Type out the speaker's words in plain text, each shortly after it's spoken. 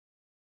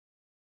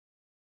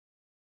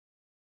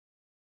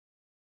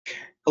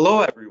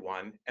Hello,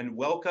 everyone, and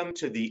welcome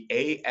to the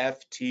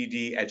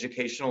AFTD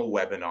Educational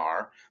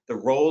Webinar, The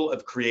Role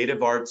of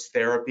Creative Arts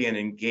Therapy and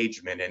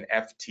Engagement in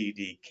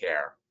FTD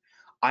Care.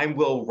 I'm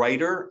Will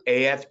Reiter,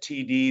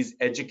 AFTD's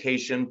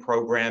Education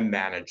Program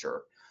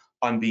Manager.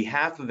 On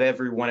behalf of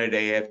everyone at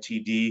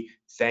AFTD,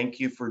 thank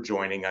you for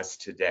joining us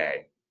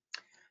today.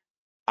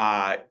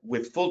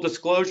 With full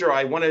disclosure,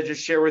 I want to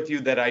just share with you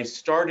that I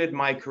started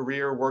my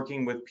career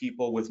working with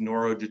people with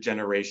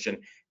neurodegeneration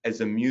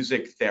as a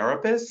music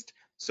therapist.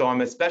 So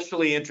I'm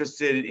especially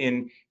interested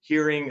in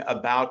hearing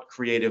about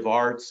creative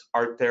arts,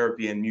 art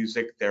therapy, and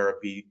music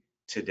therapy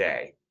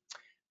today.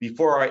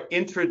 Before I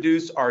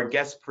introduce our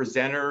guest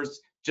presenters,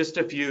 just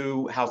a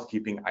few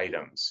housekeeping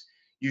items.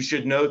 You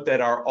should note that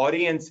our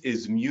audience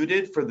is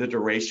muted for the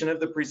duration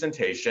of the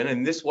presentation,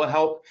 and this will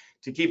help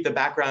to keep the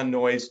background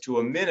noise to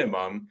a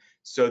minimum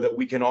so that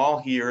we can all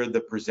hear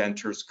the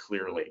presenters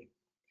clearly.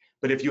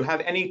 But if you have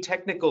any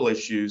technical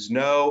issues,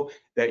 know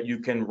that you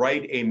can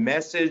write a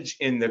message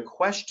in the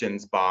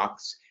questions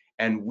box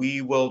and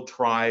we will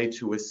try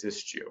to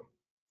assist you.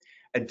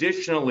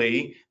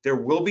 Additionally, there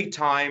will be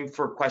time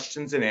for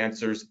questions and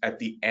answers at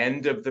the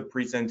end of the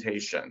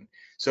presentation.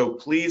 So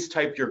please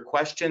type your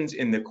questions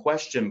in the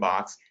question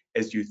box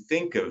as you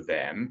think of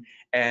them.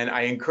 And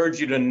I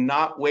encourage you to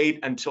not wait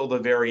until the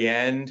very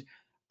end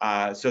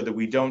so that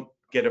we don't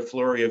get a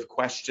flurry of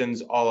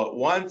questions all at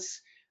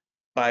once,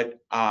 but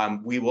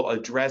we will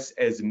address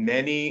as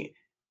many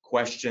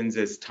questions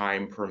as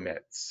time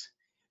permits.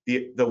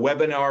 The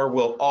webinar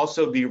will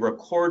also be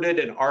recorded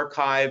and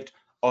archived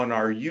on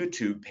our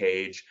YouTube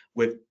page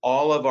with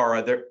all of our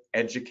other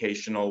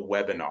educational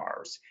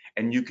webinars.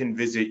 And you can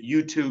visit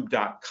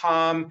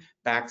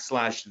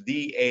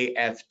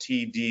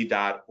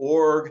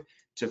youtube.com/theaftd.org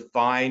to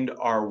find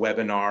our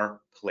webinar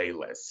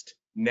playlist.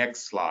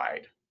 Next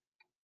slide.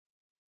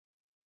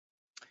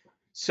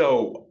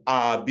 So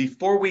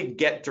before we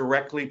get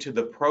directly to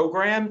the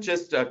program,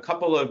 just a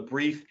couple of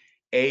brief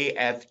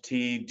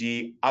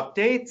AFTD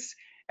updates.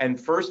 And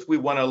first, we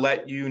want to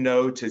let you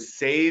know to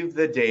save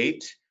the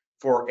date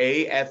for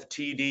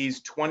AFTD's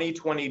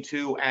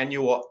 2022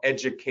 Annual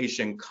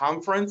Education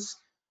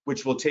Conference,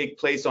 which will take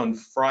place on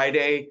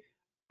Friday,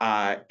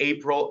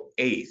 April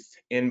 8th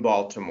in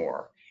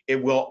Baltimore.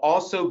 It will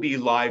also be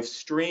live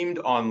streamed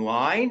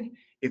online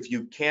if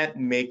you can't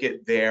make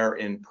it there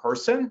in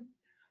person.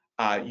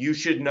 You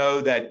should know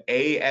that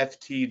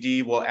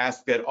AFTD will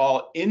ask that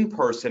all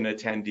in-person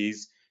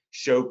attendees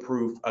show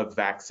proof of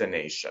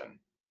vaccination.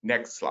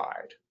 Next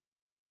slide.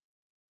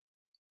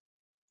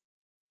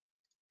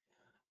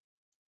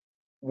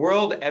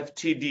 World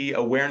FTD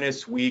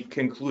Awareness Week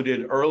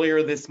concluded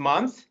earlier this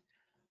month.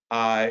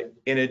 In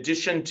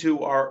addition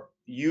to our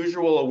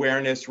usual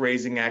awareness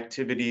raising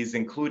activities,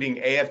 including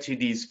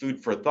AFTD's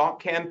Food for Thought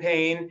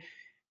campaign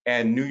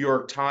and New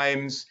York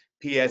Times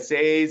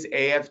PSAs,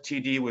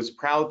 AFTD was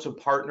proud to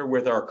partner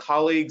with our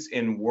colleagues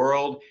in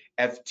World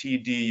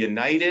FTD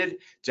United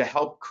to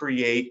help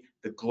create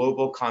the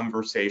global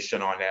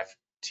conversation on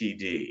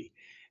FTD.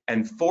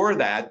 And for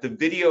that, the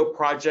video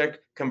project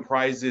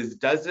comprises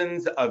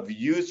dozens of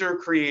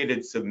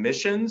user-created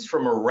submissions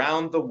from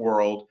around the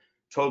world,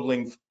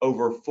 totaling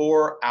over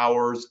 4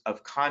 hours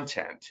of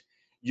content.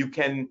 You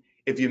can,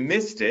 if you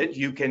missed it,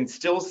 you can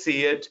still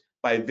see it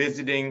by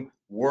visiting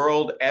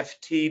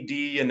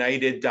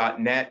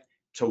worldftdunited.net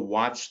to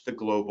watch the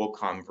global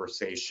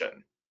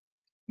conversation.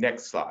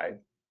 Next slide.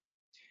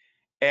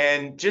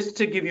 And just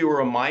to give you a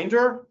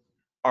reminder,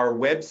 our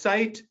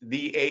website,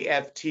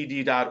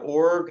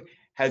 theaftd.org,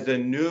 has a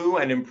new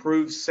and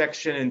improved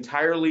section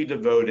entirely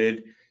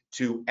devoted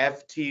to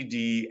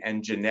FTD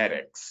and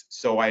genetics.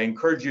 So I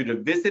encourage you to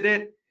visit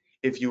it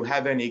if you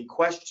have any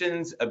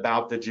questions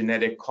about the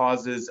genetic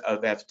causes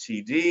of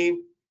FTD,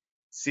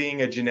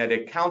 seeing a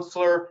genetic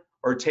counselor,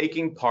 or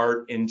taking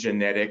part in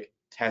genetic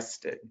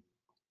testing.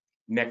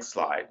 Next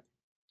slide.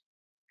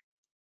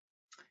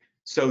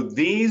 So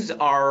these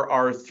are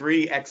our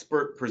 3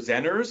 expert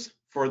presenters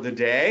for the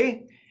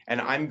day,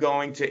 and I'm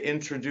going to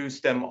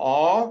introduce them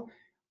all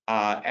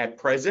at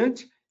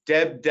present.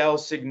 Deb Del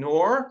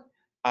Signore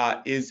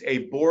is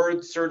a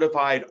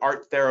board-certified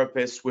art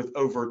therapist with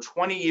over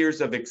 20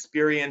 years of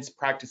experience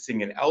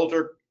practicing in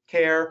elder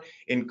care,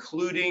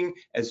 including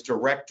as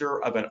director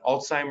of an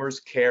Alzheimer's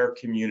care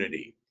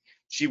community.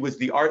 She was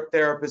the art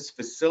therapist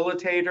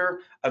facilitator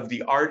of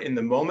the Art in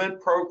the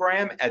Moment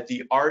program at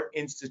the Art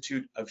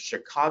Institute of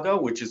Chicago,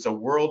 which is a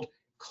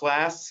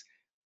world-class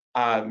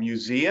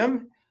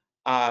museum.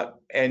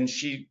 And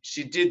she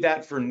did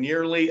that for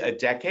nearly a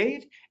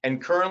decade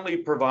and currently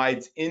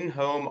provides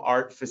in-home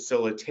art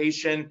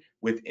facilitation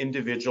with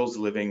individuals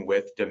living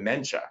with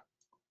dementia.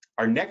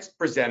 Our next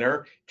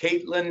presenter,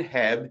 Caitlin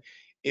Hebb,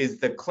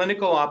 is the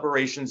Clinical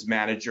Operations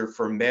Manager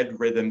for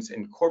MedRhythms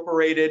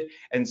Incorporated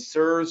and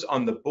serves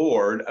on the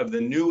board of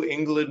the New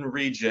England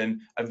region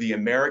of the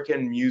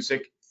American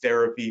Music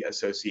Therapy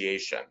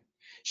Association.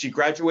 She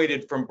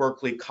graduated from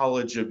Berklee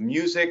College of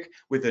Music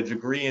with a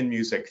degree in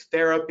music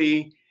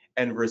therapy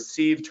and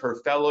received her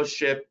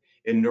fellowship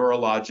in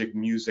neurologic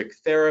music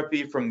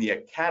therapy from the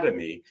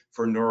Academy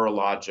for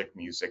Neurologic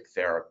Music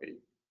Therapy.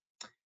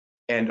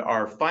 And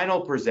our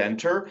final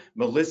presenter,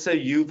 Melissa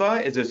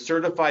Uva, is a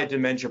certified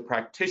dementia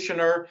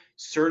practitioner,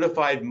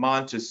 certified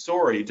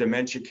Montessori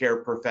dementia care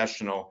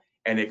professional,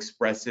 and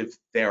expressive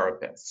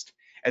therapist.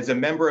 As a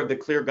member of the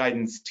Clear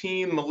Guidance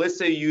team,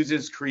 Melissa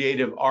uses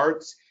creative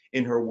arts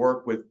in her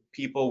work with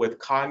people with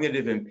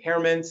cognitive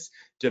impairments,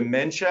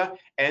 dementia,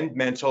 and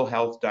mental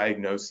health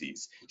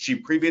diagnoses. She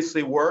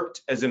previously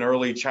worked as an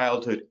early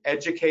childhood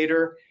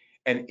educator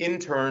and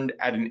interned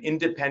at an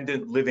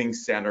independent living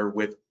center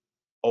with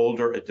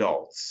older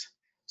adults.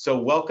 So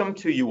welcome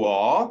to you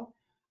all.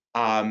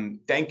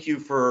 Thank you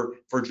for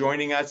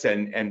joining us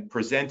and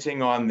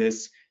presenting on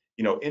this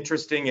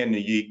interesting and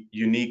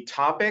unique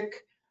topic.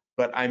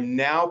 But I'm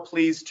now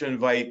pleased to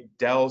invite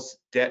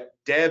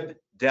Deb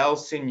Del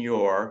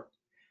Signore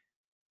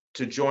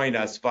to join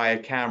us via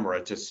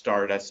camera to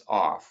start us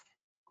off.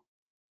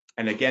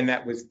 And again,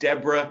 that was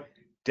Deborah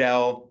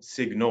Del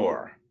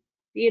Signore.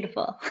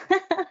 Beautiful.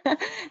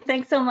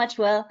 Thanks so much,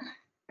 Will.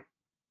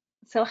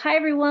 So hi,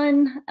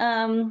 everyone.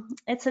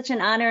 It's such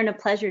an honor and a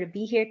pleasure to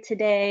be here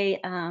today.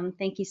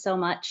 Thank you so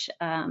much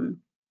for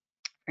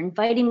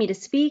inviting me to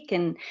speak,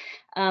 and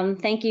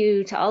thank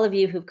you to all of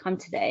you who've come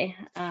today.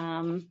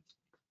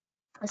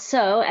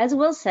 So as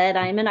Will said,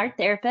 I'm an art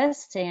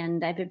therapist,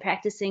 and I've been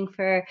practicing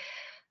for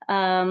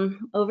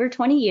over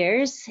 20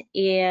 years,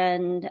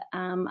 and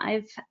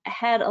I've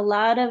had a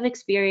lot of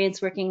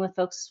experience working with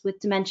folks with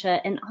dementia,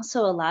 and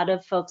also a lot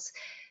of folks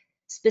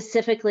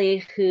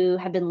specifically who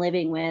have been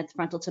living with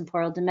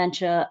frontotemporal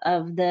dementia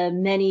of the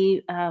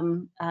many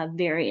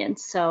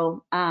variants.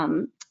 So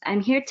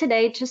I'm here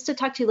today just to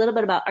talk to you a little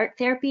bit about art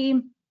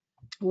therapy,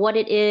 what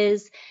it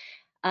is,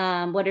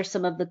 what are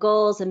some of the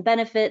goals and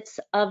benefits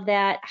of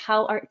that,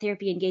 how art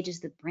therapy engages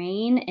the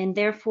brain, and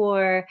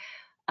therefore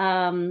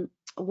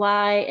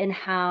why and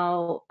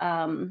how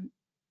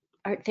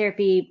art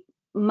therapy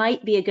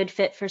might be a good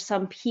fit for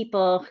some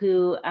people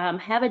who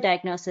have a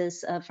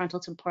diagnosis of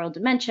frontotemporal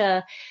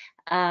dementia.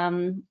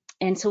 And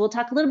so we'll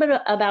talk a little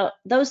bit about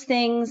those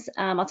things.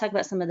 I'll talk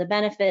about some of the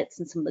benefits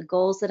and some of the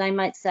goals that I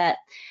might set.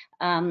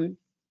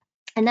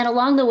 And then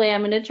along the way, I'm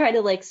going to try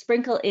to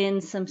sprinkle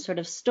in some sort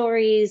of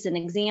stories and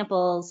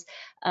examples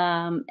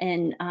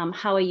and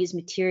how I use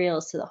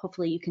materials so that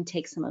hopefully you can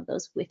take some of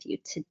those with you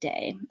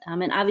today.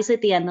 And obviously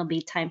at the end, there'll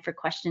be time for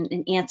question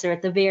and answer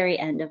at the very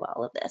end of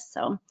all of this.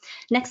 So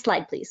next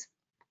slide, please.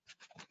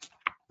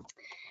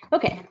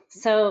 Okay,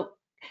 so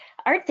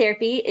art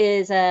therapy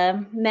is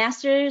a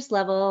master's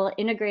level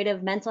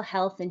integrative mental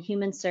health and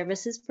human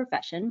services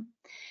profession.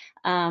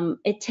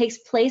 It takes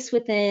place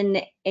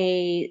within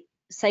a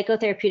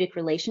psychotherapeutic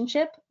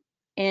relationship,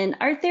 and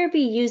art therapy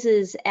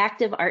uses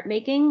active art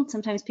making.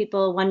 Sometimes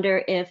people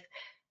wonder if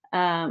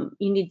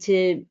you need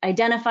to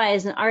identify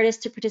as an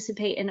artist to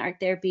participate in art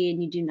therapy,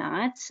 and you do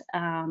not.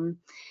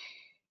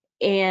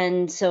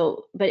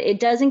 But it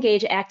does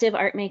engage active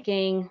art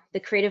making, the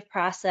creative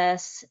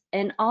process,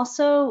 and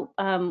also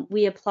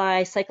we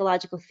apply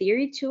psychological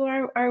theory to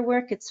our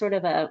work. It's sort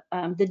of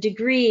the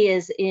degree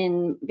is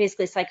in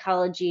basically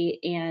psychology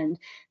and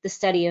the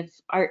study of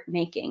art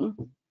making.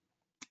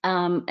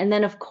 And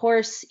then of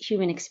course,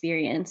 human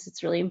experience.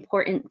 It's really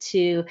important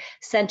to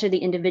center the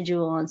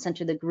individual and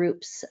center the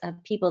groups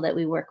of people that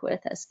we work with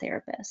as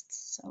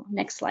therapists. So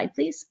next slide,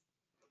 please.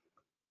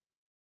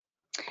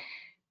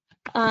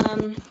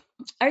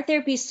 Art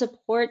therapy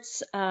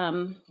supports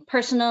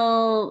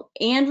personal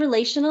and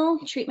relational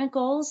treatment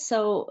goals.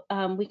 So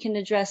we can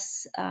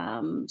address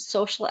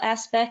social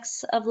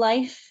aspects of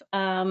life,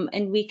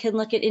 and we can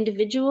look at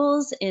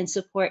individuals and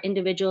support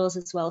individuals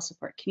as well as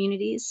support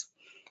communities.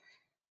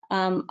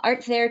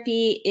 Art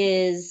therapy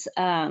is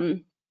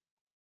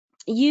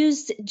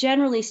used,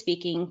 generally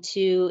speaking,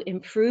 to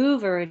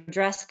improve or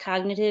address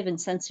cognitive and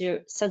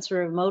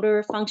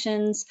sensorimotor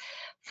functions,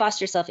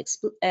 foster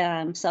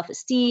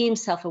self-esteem,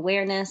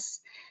 self-awareness,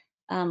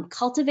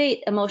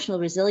 cultivate emotional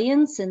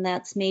resilience, and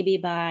that's maybe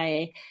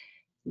by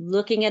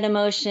looking at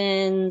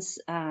emotions,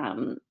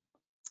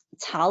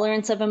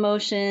 tolerance of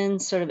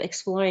emotions, sort of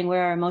exploring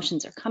where our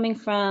emotions are coming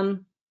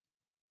from.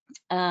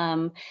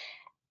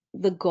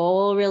 The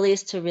goal really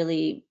is to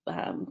really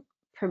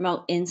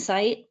promote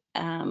insight,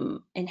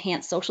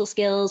 enhance social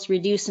skills,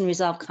 reduce and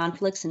resolve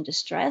conflicts and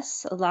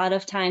distress. A lot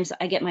of times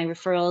I get my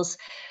referrals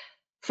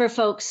for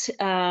folks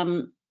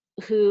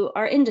who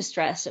are in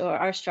distress or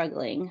are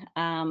struggling.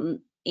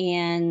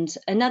 And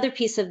another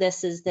piece of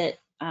this is that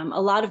a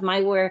lot of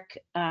my work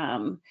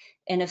and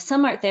of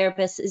some art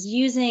therapists is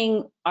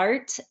using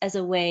art as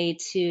a way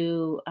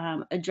to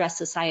address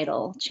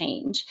societal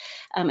change.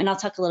 And I'll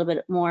talk a little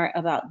bit more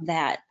about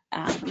that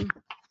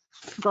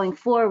going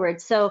forward.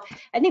 So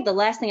I think the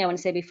last thing I want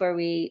to say before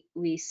we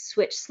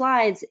switch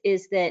slides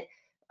is that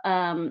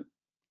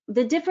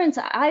the difference,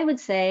 I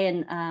would say,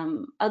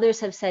 and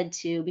others have said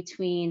too,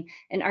 between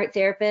an art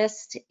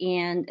therapist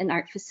and an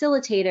art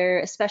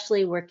facilitator,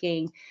 especially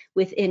working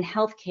within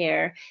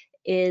healthcare,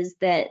 is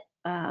that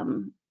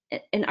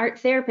and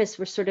art therapists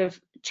were sort of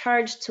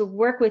charged to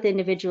work with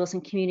individuals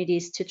and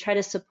communities to try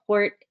to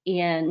support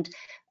and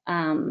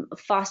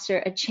foster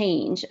a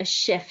change, a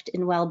shift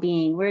in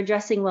well-being. We're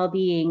addressing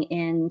well-being,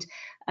 and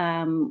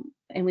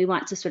we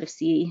want to sort of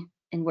see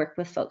and work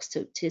with folks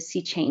to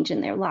see change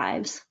in their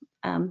lives.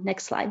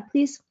 Next slide,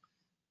 please.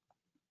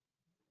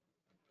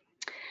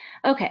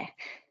 Okay,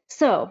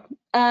 so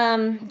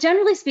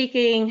generally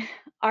speaking,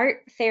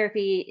 art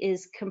therapy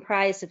is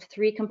comprised of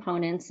 3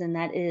 components, and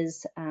that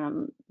is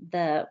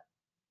the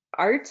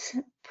art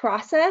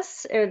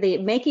process, or the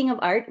making of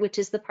art, which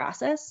is the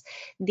process,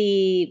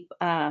 the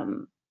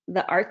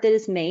art that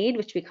is made,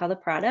 which we call the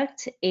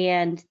product,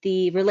 and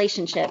the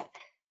relationship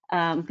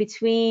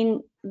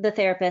between the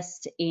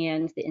therapist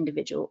and the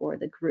individual or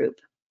the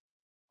group.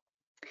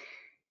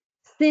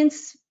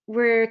 Since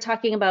we're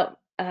talking about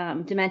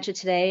dementia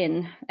today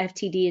and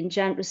FTD in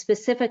general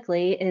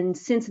specifically, and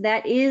since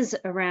that is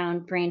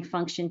around brain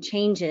function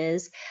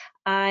changes,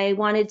 I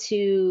wanted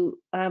to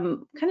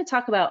kind of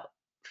talk about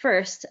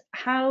first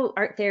how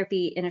art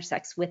therapy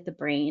intersects with the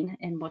brain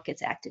and what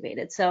gets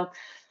activated. So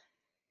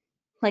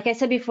like I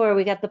said before,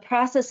 we got the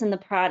process and the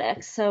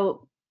products.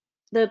 So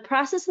the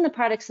process and the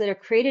products that are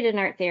created in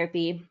art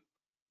therapy,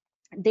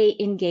 they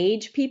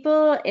engage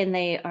people and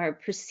they are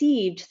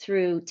perceived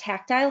through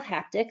tactile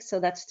haptics. So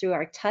that's through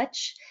our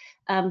touch,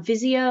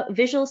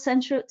 visual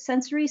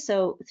sensory.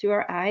 So through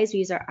our eyes, we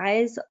use our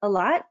eyes a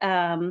lot,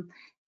 but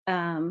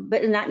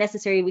not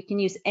necessarily. We can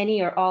use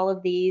any or all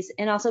of these,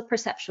 and also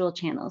perceptual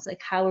channels,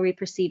 like how are we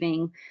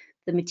perceiving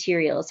the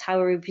materials? How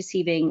are we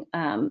perceiving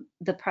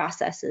the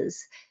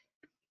processes?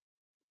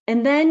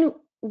 And then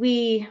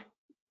we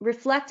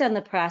reflect on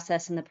the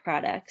process and the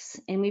products,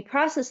 and we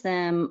process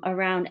them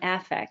around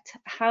affect.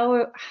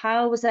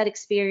 How was that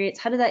experience?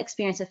 How did that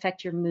experience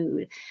affect your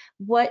mood?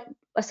 What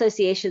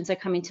associations are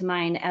coming to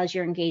mind as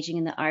you're engaging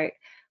in the art?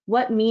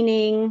 What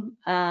meaning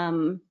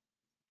can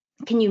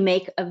you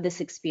make of this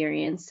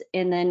experience?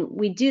 And then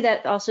we do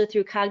that also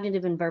through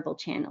cognitive and verbal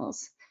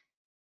channels.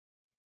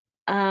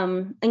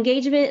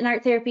 Engagement in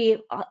art therapy,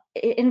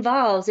 it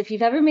involves, if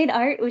you've ever made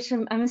art, which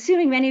I'm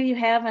assuming many of you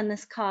have on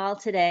this call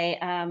today,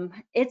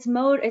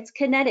 it's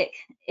kinetic,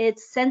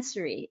 it's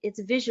sensory, it's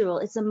visual,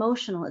 it's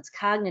emotional, it's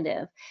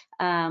cognitive.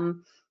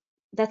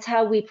 That's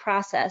how we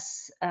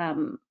process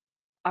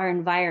our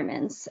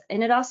environments.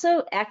 And it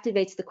also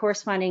activates the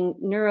corresponding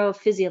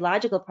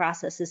neurophysiological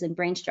processes and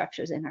brain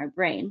structures in our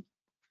brain.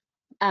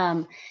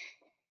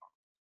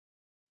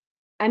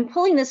 I'm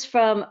pulling this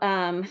from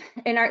an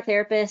art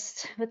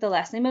therapist with the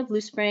last name of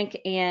Loosbrink,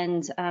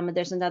 and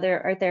there's another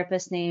art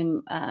therapist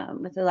named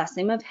with the last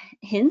name of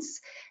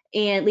Hintz,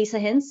 and Lisa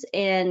Hintz,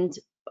 and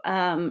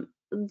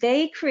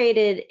they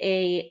created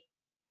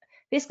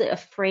basically a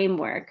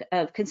framework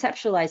of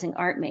conceptualizing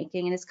art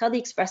making, and it's called the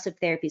Expressive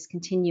Therapies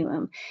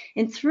Continuum.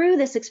 And through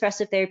this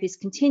Expressive Therapies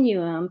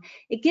Continuum,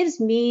 it gives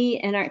me,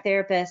 an art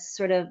therapist,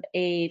 sort of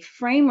a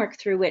framework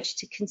through which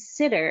to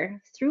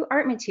consider, through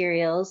art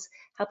materials,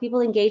 how people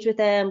engage with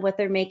them, what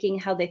they're making,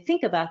 how they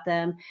think about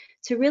them,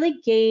 to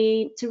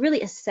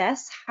really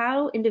assess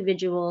how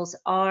individuals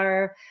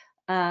are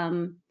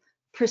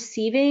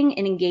perceiving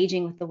and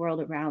engaging with the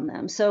world around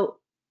them. So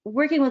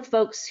working with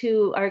folks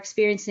who are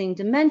experiencing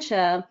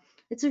dementia,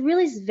 it's a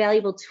really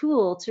valuable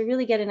tool to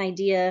really get an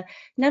idea,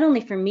 not only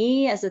for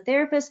me as a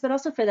therapist, but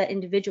also for that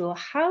individual.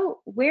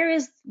 Where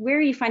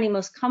are you finding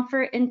most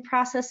comfort in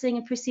processing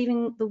and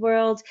perceiving the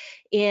world,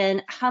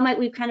 and how might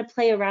we kind of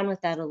play around with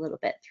that a little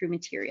bit through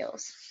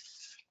materials?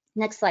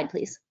 Next slide,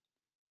 please.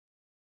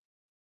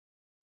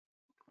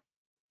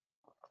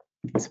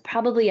 So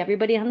probably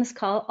everybody on this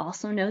call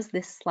also knows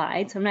this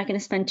slide, so I'm not going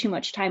to spend too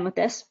much time with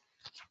this.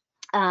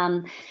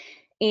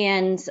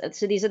 And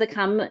so these are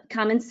the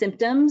common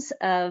symptoms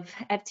of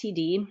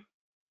FTD.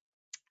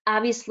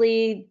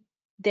 Obviously,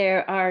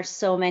 there are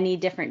so many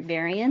different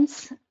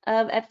variants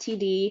of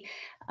FTD.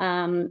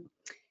 And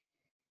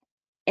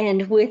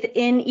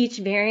within each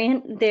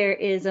variant, there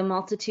is a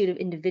multitude of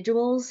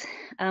individuals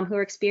who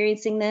are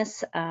experiencing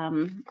this,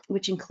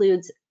 which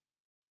includes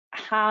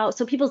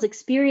so people's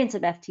experience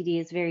of FTD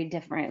is very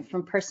different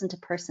from person to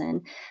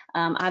person.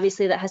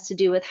 Obviously, that has to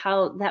do with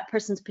how that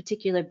person's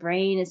particular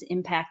brain is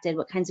impacted,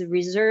 what kinds of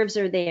reserves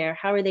are there,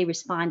 how are they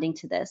responding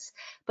to this,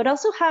 but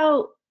also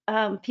how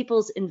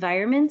people's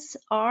environments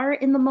are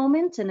in the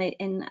moment.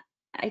 And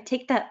I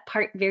take that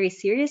part very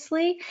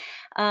seriously,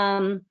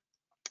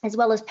 as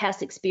well as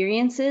past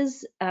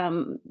experiences.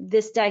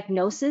 This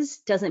diagnosis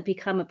doesn't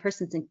become a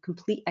person's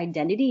complete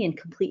identity and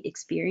complete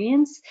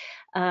experience.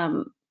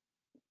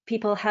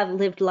 People have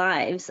lived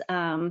lives,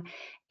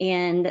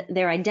 and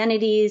their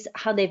identities,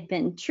 how they've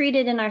been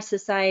treated in our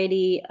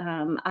society.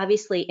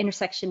 Obviously,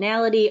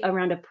 intersectionality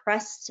around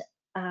oppressed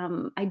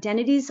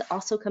identities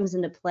also comes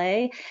into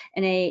play.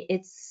 And I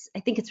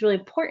think it's really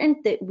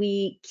important that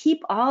we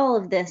keep all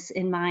of this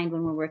in mind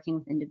when we're working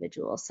with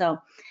individuals. So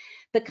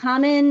the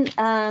common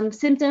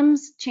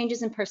symptoms: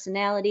 changes in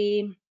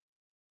personality.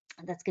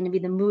 That's going to be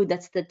the mood.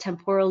 That's the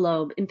temporal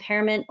lobe.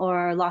 Impairment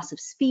or loss of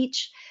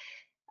speech.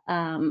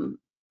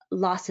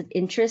 loss of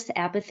interest,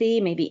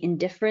 apathy, maybe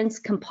indifference,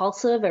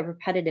 compulsive or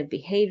repetitive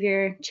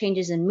behavior,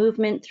 changes in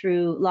movement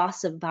through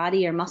loss of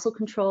body or muscle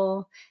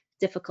control,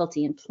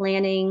 difficulty in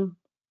planning,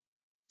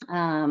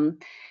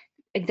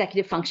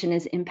 executive function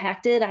is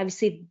impacted.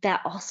 Obviously,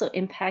 that also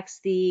impacts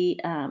the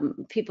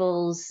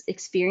people's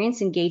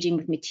experience engaging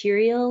with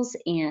materials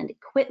and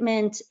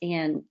equipment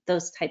and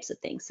those types of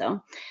things.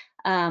 So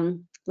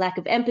lack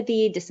of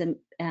empathy,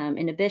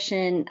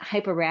 disinhibition,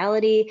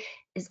 hyperorality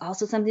is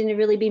also something to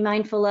really be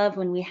mindful of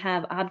when we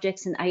have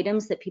objects and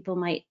items that people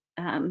might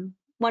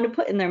want to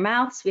put in their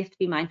mouths. We have to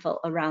be mindful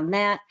around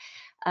that.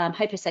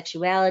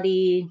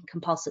 Hypersexuality,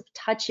 compulsive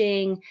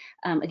touching.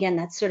 Again,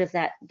 that's sort of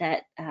that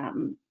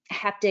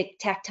haptic,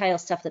 tactile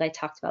stuff that I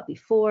talked about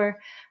before.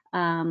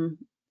 And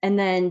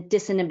then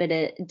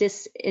disinhibited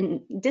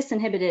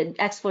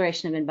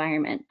exploration of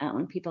environment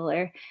when people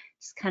are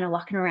just kind of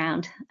walking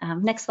around.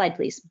 Next slide,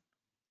 please.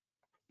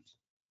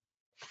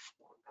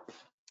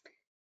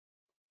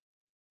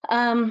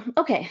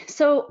 Okay,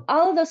 so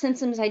all of those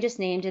symptoms I just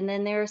named, and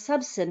then there are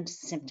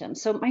sub-symptoms.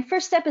 So my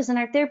first step as an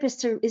art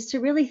therapist is to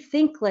really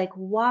think, like,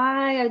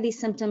 why are these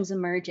symptoms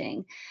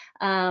emerging?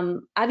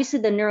 Obviously,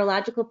 the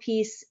neurological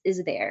piece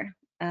is there.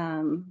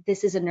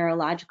 This is a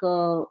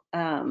neurological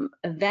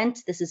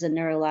event. These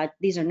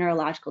are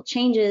neurological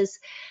changes.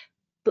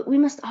 But we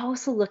must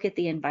also look at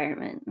the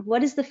environment.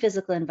 What is the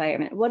physical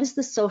environment? What is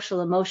the social,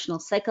 emotional,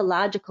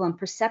 psychological, and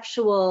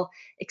perceptual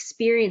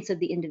experience of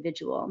the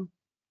individual?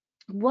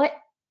 What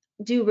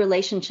do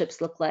relationships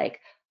look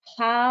like?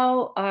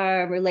 How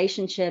are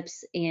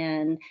relationships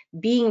and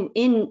being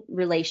in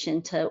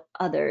relation to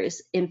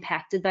others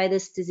impacted by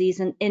this disease?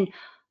 And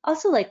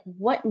also, like,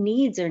 what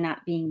needs are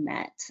not being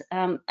met?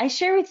 I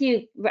share with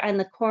you on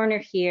the corner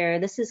here,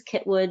 this is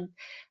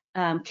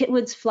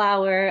Kitwood's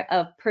flower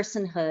of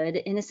personhood.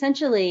 And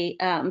essentially,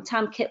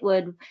 Tom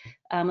Kitwood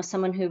was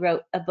someone who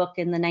wrote a book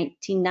in the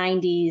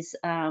 1990s,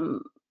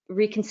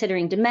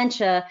 Reconsidering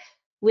Dementia,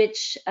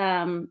 which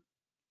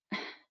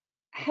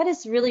had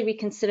us really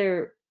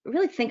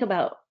really think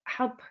about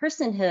how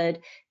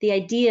personhood, the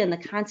idea and the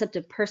concept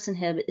of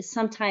personhood, is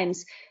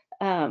sometimes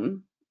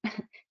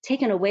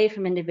taken away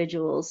from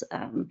individuals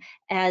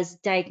as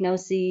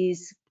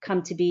diagnoses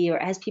come to be, or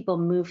as people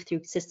move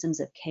through systems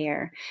of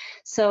care.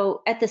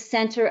 So at the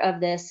center of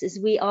this is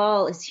we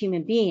all, as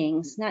human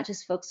beings, not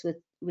just folks with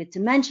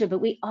dementia,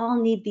 but we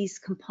all need these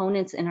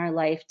components in our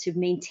life to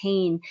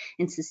maintain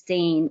and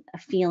sustain a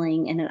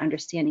feeling and an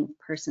understanding of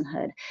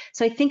personhood.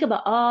 So I think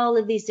about all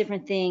of these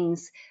different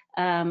things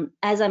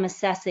as I'm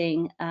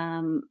assessing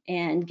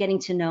and getting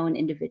to know an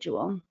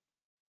individual.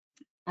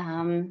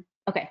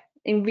 Okay,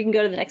 and we can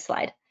go to the next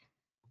slide.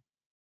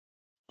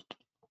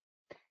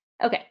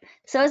 Okay,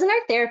 so as an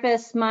art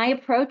therapist, my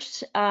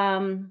approach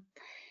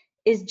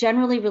is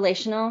generally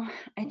relational.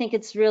 I think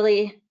it's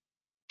really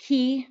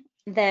key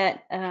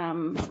that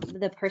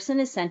the person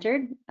is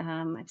centered.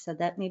 I've said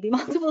that maybe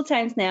multiple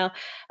times now.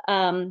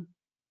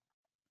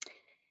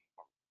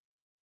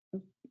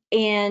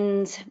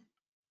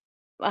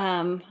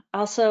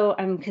 Also,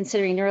 I'm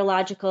considering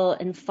neurological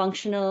and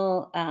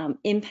functional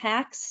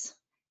impacts.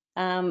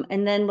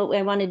 And then what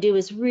I want to do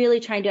is really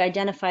trying to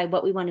identify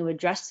what we want to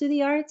address through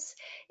the arts,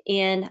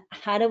 and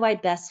how do I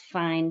best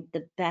find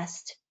the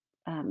best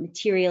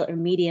material or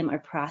medium or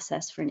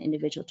process for an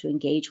individual to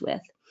engage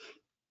with.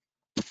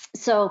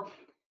 So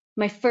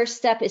my first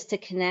step is to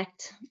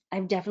connect.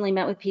 I've definitely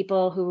met with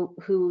people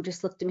who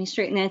just looked at me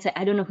straight in the eye and said,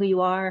 I don't know who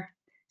you are.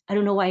 I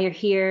don't know why you're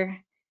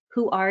here.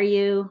 Who are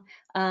you?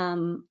 I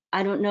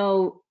don't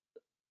know.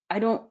 I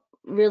don't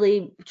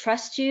really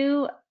trust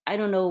you. I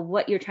don't know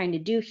what you're trying to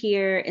do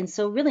here. And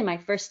so really my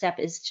first step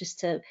is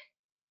just to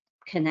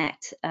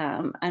connect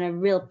on a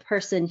real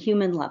person,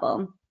 human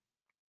level.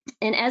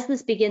 And as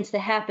this begins to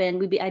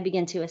happen, I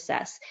begin to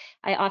assess.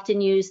 I often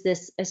use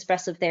this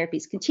expressive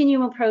therapies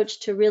continuum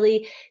approach to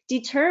really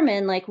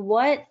determine, like,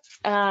 what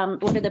are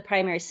the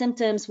primary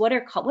symptoms?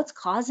 What's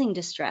causing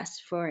distress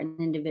for an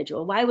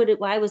individual? Why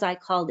was I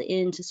called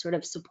in to sort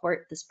of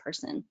support this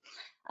person?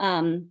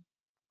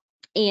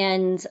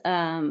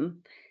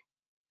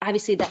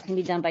 Obviously that can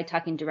be done by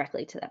talking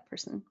directly to that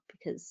person,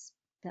 because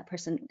that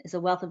person is a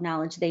wealth of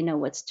knowledge. They know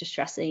what's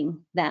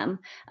distressing them,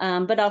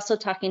 but also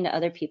talking to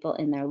other people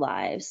in their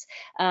lives.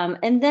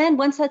 And then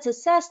once that's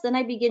assessed, then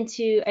I begin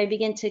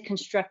to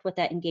construct what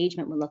that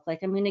engagement would look like.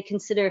 I'm going to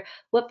consider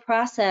what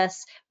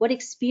process, what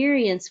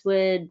experience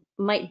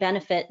might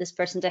benefit this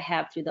person to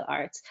have through the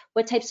arts,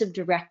 what types of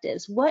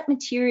directives, what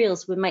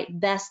materials might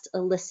best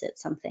elicit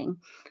something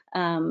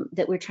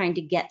that we're trying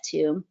to get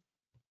to.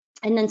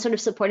 And then sort of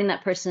supporting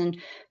that person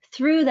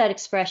through that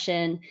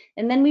expression.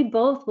 And then we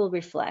both will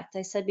reflect.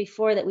 I said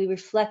before that we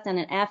reflect on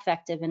an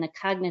affective and a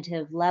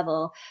cognitive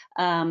level.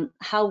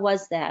 How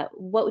was that?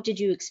 What did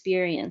you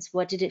experience?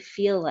 What did it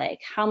feel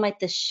like? How might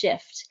this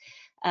shift?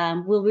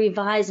 We'll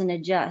revise and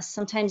adjust.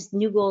 Sometimes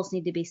new goals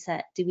need to be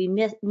set. Do we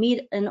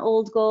meet an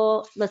old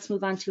goal? Let's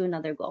move on to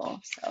another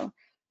goal. So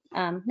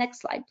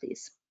next slide,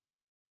 please.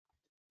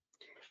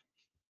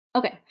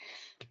 Okay.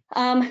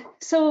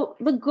 So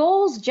the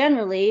goals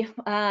generally,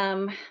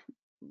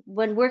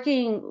 when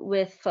working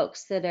with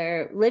folks that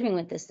are living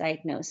with this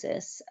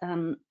diagnosis,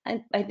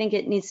 I think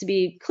it needs to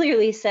be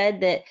clearly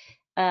said that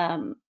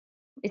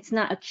it's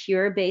not a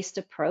cure-based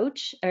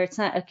approach, or it's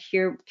not a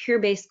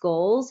cure-based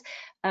goals,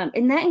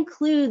 and that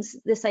includes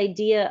this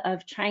idea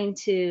of trying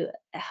to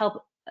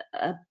help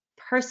a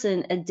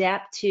person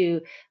adapt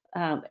to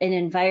an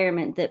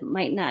environment that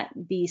might not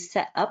be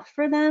set up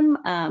for them.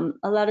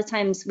 A lot of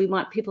times we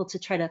want people to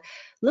try to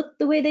look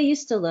the way they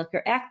used to look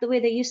or act the way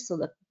they used to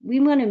look.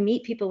 We want to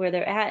meet people where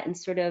they're at and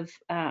sort of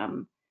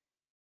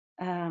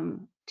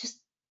just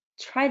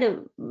try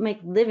to make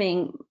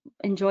living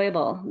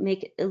enjoyable,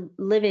 make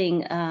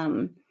living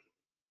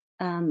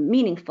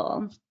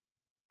meaningful.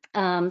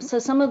 So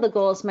some of the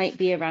goals might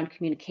be around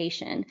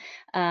communication.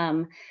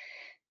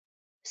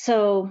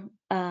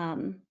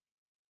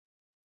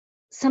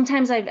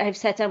 Sometimes I've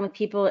sat down with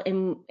people,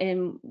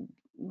 and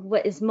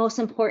what is most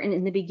important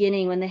in the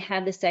beginning when they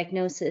have this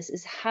diagnosis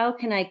is, how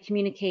can I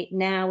communicate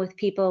now with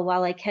people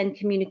while I can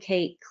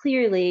communicate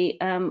clearly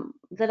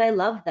that I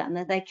love them,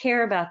 that I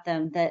care about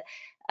them, that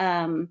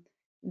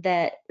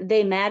that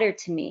they matter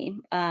to me.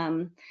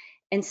 And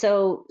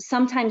so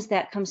sometimes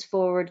that comes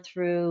forward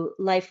through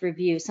life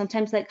review.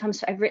 Sometimes that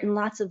comes, I've written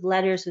lots of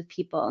letters with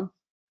people,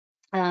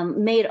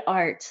 made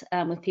art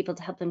with people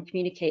to help them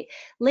communicate.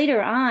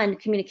 Later on,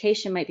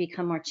 communication might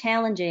become more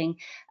challenging,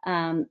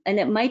 and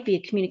it might be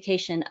a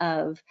communication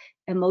of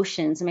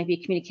emotions. It might be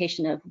a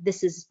communication of,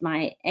 this is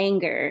my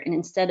anger, and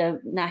instead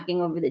of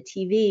knocking over the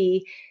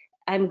TV,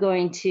 I'm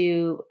going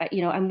to,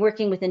 I'm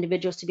working with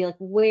individuals to be like,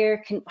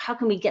 how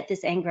can we get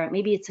this anger out?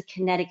 Maybe it's a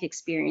kinetic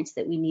experience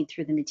that we need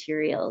through the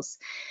materials.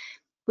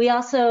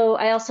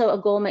 A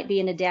goal might be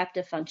an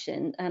adaptive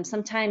function.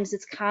 Sometimes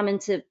it's common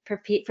for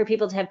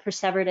people to have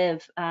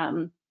perseverative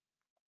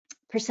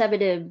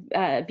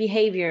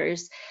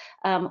behaviors.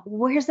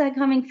 Where's that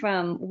coming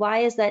from?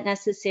 Why is that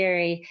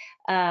necessary?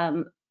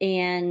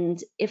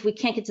 And if we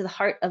can't get to the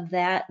heart of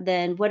that,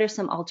 then what are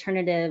some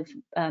alternative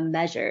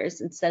measures?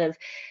 Instead of,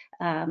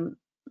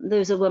 there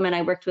was a woman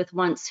I worked with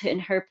once, and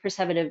her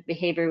perseverative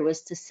behavior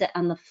was to sit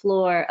on the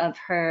floor of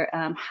her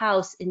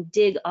house and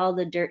dig all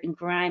the dirt and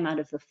grime out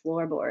of the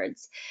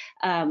floorboards.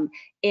 And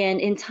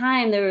in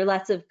time, there were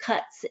lots of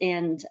cuts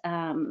and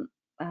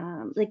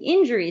like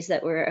injuries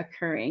that were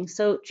occurring.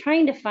 So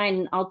trying to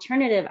find an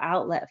alternative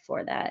outlet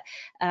for that.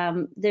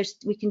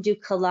 We can do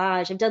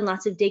collage. I've done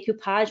lots of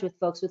decoupage with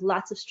folks with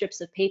lots of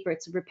strips of paper.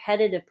 It's a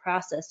repetitive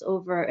process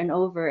over and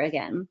over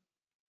again.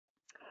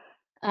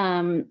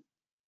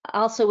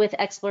 Also with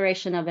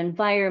exploration of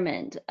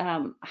environment,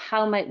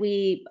 how might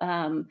we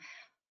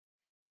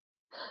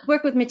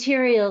work with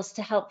materials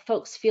to help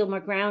folks feel more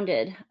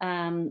grounded,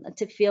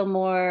 to feel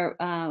more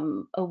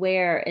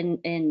aware,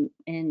 and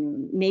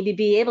maybe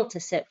be able to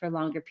sit for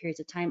longer periods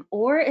of time.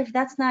 Or if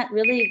that's not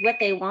really what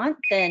they want,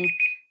 then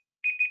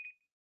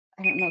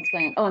I don't know what's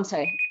going on. Oh, I'm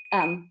sorry.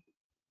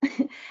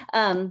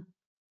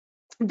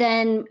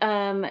 Then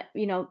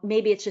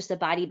maybe it's just a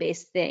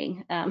body-based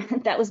thing.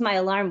 That was my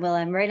alarm. Well,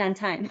 I'm right on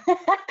time.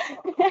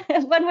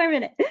 1 more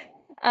minute.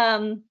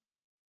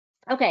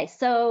 Okay,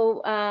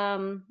 so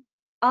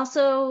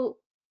also,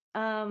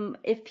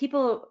 if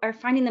people are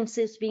finding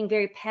themselves being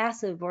very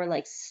passive or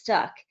like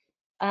stuck,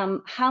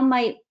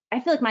 I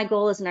feel like my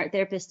goal as an art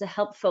therapist to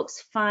help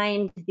folks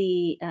find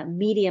the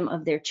medium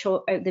of their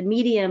choice, the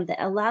medium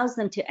that allows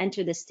them to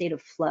enter this state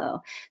of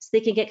flow, so they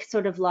can get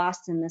sort of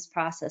lost in this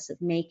process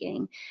of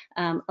making.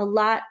 A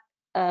lot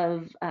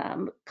of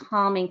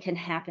calming can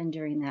happen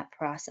during that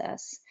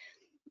process.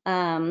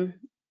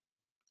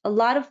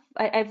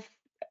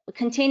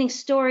 Containing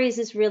stories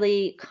is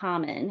really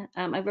common.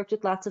 I've worked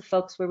with lots of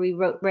folks where we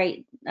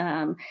write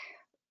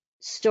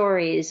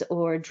stories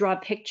or draw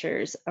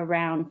pictures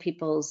around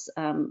people's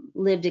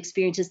lived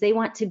experiences. They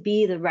want to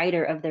be the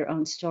writer of their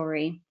own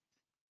story.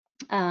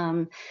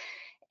 Yeah,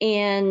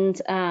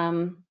 and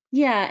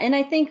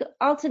I think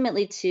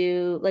ultimately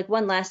too, like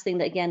one last thing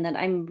that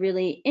I'm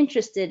really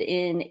interested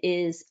in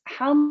is,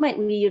 how might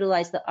we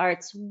utilize the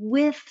arts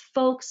with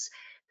folks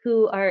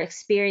who are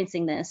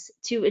experiencing this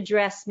to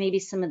address maybe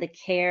some of the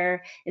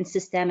care and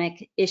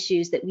systemic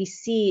issues that we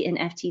see in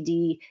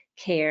FTD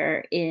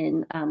care,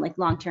 in like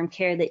long-term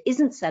care that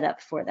isn't set up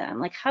for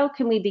them. Like, how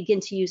can we begin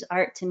to use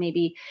art to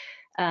maybe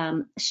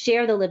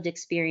share the lived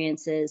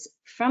experiences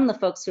from the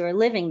folks who are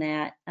living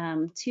that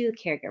to the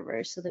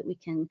caregivers, so that we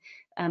can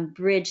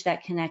bridge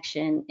that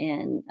connection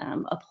and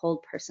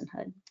uphold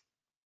personhood.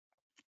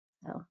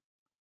 So.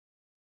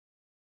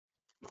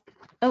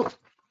 Oh,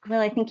 well,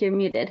 I think you're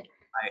muted.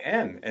 I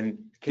am, and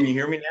can you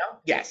hear me now?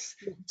 Yes.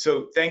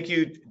 So thank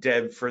you,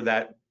 Deb, for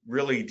that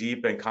really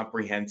deep and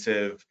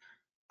comprehensive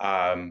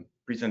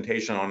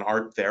presentation on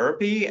art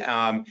therapy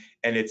and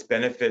its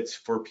benefits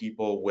for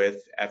people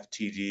with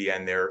FTD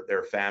and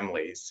their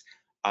families.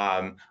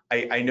 I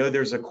know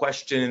there's a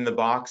question in the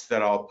box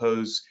that I'll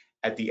pose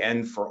at the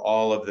end for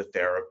all of the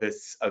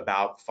therapists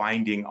about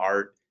finding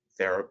art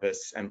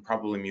therapists and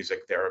probably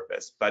music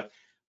therapists, but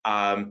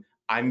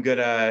I'm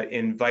gonna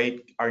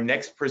invite our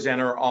next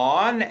presenter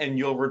on, and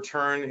you'll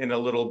return in a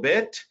little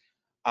bit.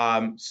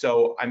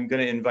 So I'm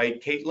going to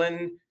invite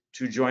Caitlin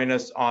to join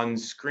us on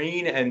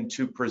screen and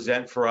to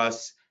present for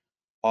us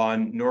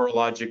on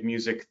neurologic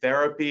music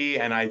therapy.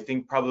 And I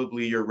think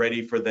probably you're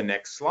ready for the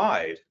next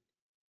slide.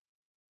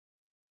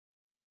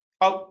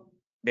 Oh,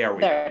 there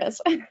we go. There it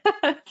is.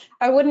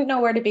 I wouldn't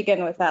know where to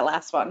begin with that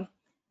last one.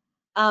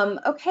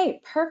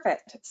 Okay,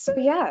 perfect. So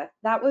yeah,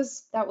 that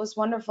was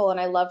wonderful, and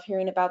I love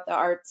hearing about the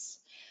arts.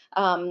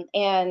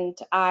 And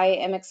I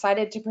am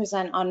excited to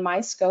present on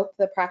my scope,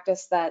 the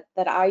practice that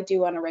I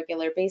do on a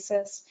regular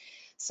basis.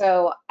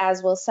 So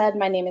as Will said,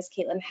 my name is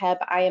Caitlin Hebb.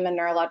 I am a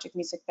neurologic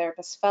music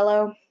therapist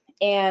fellow.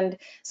 And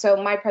so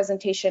my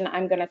presentation,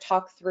 I'm going to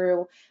talk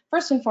through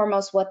first and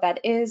foremost what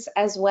that is,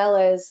 as well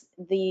as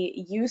the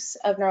use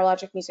of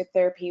neurologic music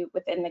therapy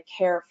within the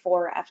care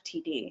for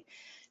FTD.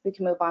 We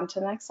can move on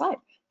to the next slide.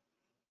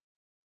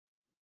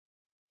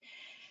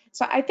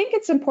 So I think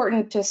it's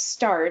important to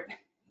start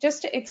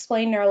just to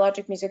explain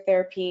neurologic music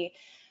therapy,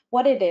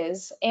 what it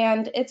is,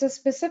 and it's a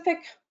specific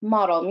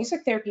model.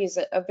 Music therapy is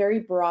a very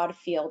broad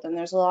field, and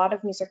there's a lot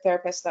of music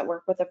therapists that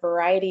work with a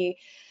variety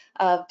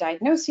of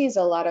diagnoses,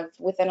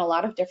 within a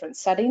lot of different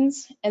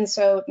settings. And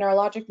so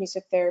neurologic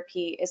music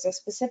therapy is a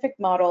specific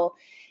model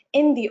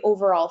in the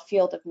overall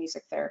field of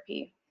music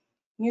therapy.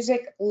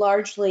 Music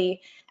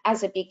largely,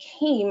 as it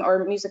became,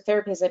 or music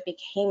therapy as it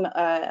became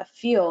a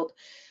field,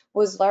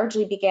 was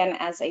largely began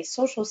as a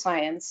social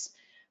science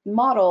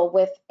model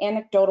with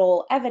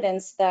anecdotal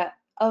evidence that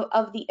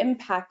of the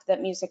impact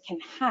that music can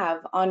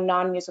have on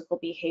non-musical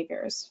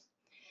behaviors.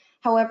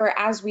 However,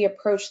 as we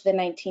approached the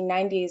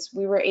 1990s,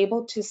 we were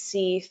able to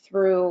see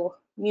through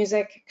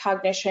music,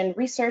 cognition,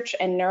 research,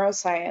 and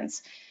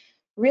neuroscience,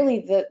 really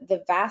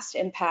the vast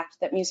impact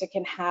that music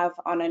can have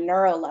on a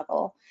neuro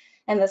level.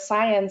 And this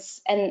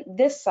science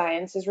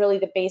is really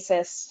the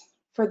basis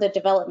for the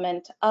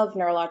development of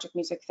neurologic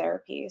music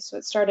therapy. So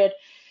it started,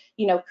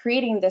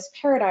 creating this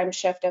paradigm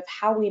shift of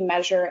how we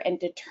measure and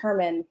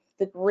determine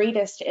the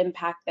greatest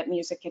impact that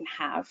music can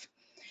have.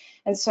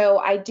 And so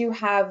I do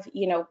have,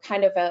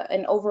 kind of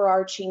an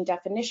overarching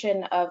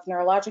definition of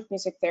neurologic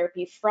music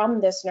therapy from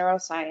this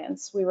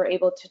neuroscience we were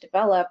able to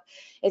develop.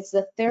 It's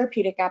the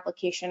therapeutic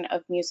application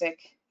of music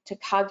to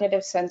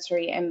cognitive,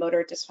 sensory, and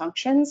motor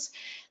dysfunctions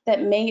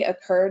that may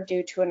occur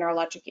due to a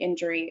neurologic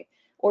injury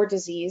or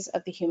disease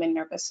of the human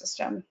nervous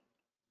system.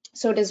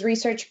 So it is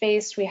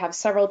research-based. We have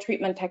several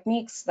treatment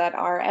techniques that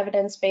are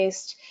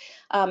evidence-based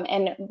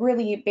and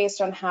really based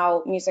on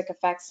how music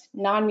affects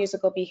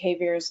non-musical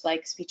behaviors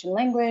like speech and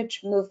language,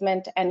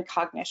 movement, and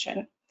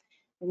cognition.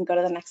 We can go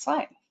to the next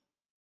slide.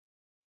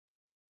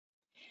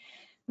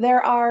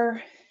 There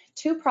are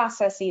two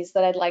processes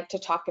that I'd like to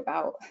talk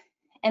about,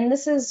 and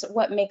this is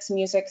what makes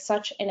music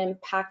such an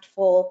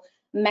impactful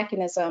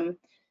mechanism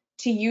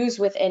to use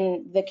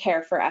within the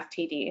care for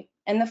FTD.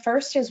 And the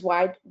first is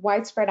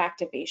widespread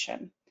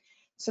activation.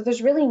 So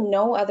there's really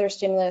no other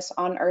stimulus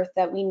on earth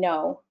that we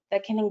know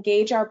that can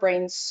engage our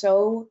brains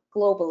so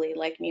globally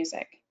like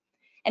music.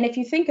 And if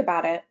you think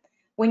about it,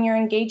 when you're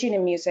engaging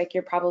in music,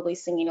 you're probably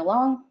singing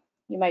along,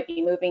 you might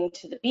be moving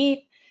to the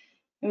beat,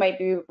 you might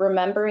be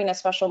remembering a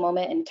special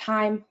moment in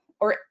time,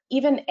 or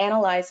even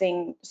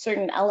analyzing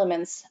certain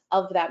elements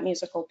of that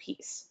musical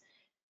piece.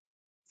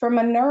 From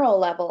a neural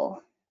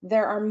level,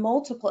 there are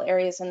multiple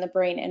areas in the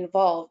brain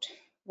involved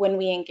when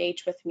we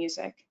engage with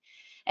music.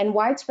 And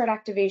widespread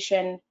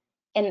activation,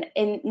 and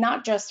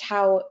not just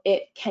how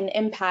it can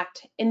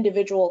impact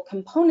individual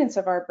components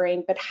of our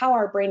brain, but how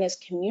our brain is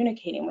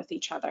communicating with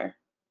each other.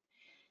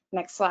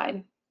 Next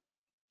slide.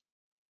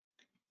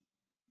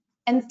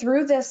 And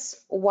through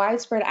this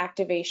widespread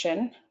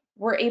activation,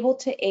 we're able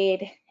to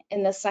aid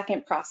in the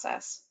second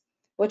process,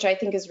 which I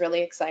think is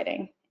really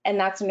exciting, and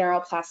that's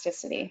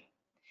neuroplasticity.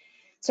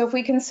 So if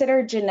we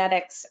consider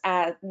genetics,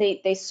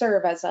 they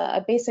serve as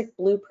a basic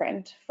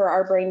blueprint for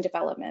our brain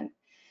development.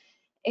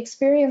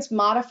 Experience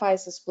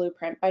modifies this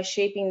blueprint by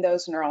shaping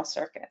those neural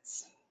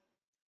circuits.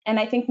 And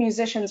I think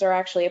musicians are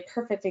actually a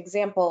perfect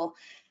example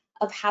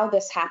of how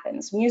this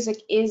happens. Music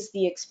is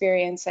the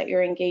experience that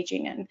you're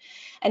engaging in.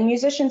 And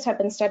musicians have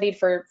been studied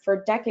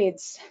for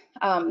decades.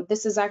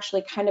 This is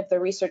actually kind of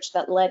the research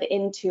that led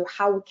into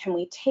how can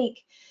we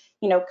take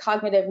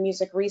cognitive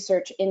music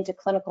research into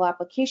clinical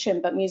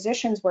application, but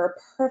musicians were a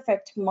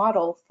perfect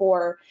model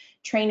for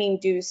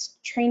training-induced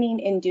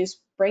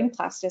brain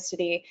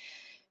plasticity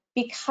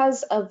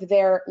because of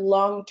their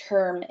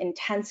long-term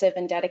intensive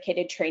and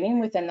dedicated training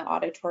within the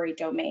auditory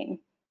domain.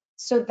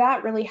 So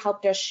that really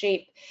helped us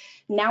shape.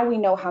 Now we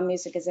know how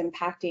music is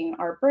impacting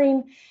our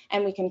brain,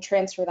 and we can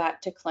transfer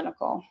that to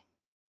clinical.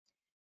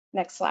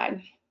 Next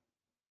slide.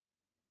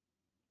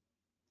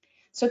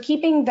 So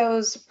keeping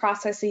those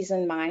processes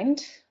in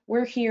mind,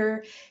 we're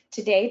here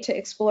today to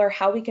explore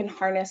how we can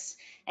harness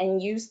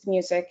and use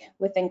music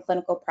within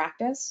clinical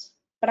practice.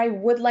 But I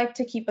would like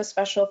to keep a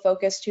special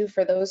focus too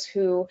for those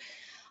who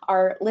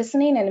are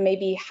listening and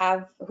maybe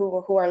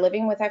who are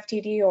living with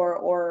FTD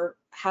or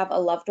have a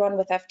loved one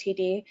with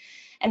FTD,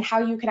 and how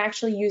you can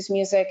actually use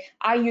music.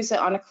 I use it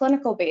on a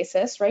clinical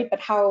basis, right? But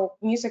how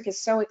music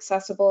is so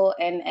accessible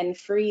and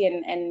free,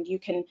 and you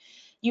can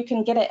you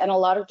can get it in a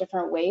lot of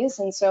different ways.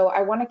 And so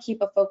I want to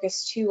keep a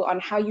focus too on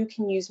how you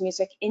can use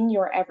music in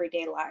your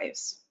everyday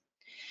lives.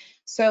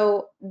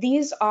 So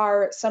these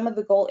are some of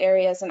the goal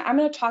areas, and I'm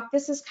going to talk,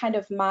 this is kind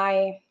of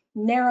my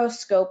narrow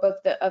scope of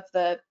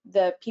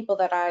the people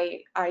that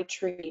I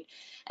treat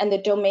and the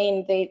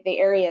domain, the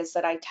areas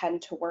that I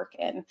tend to work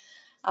in.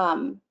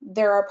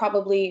 There are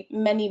probably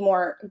many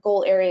more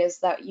goal areas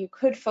that you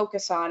could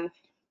focus on,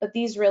 but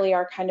these really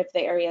are kind of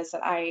the areas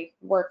that I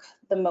work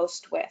the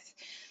most with.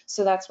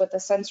 So that's with the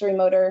sensory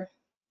motor,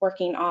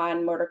 working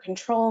on motor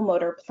control,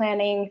 motor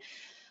planning,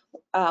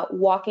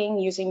 walking,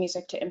 using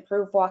music to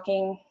improve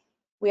walking.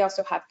 We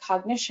also have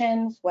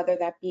cognition, whether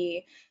that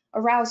be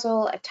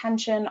arousal,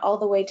 attention, all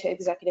the way to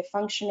executive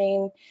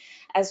functioning,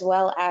 as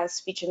well as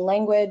speech and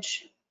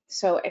language.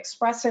 So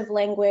expressive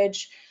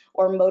language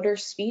or motor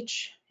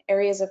speech,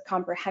 areas of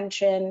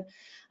comprehension,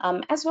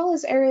 as well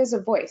as areas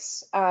of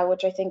voice,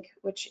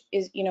 which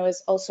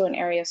is also an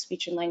area of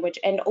speech and language,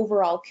 and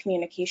overall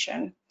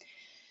communication.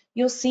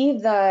 You'll see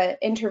the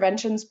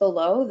interventions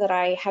below that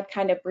I had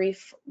kind of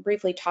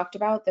briefly talked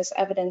about, this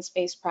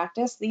evidence-based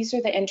practice. These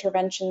are the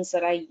interventions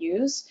that I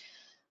use.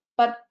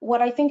 But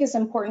what I think is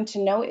important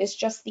to note is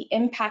just the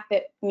impact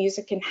that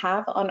music can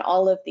have on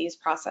all of these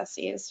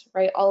processes,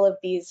 right? All of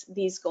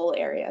these goal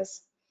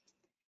areas.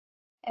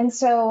 And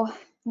so,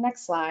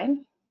 next slide.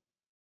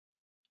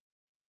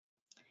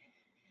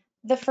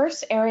 The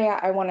first area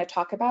I want to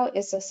talk about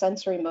is the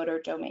sensory motor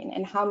domain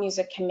and how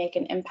music can make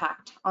an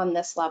impact on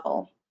this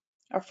level,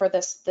 or for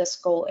this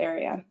goal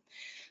area.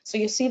 So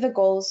you see the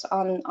goals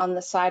on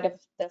the side of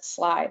this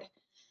slide.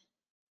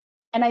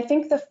 And I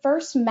think the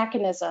first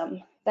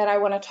mechanism that I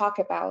want to talk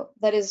about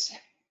that is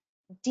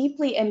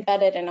deeply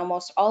embedded in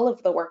almost all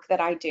of the work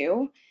that I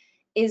do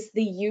is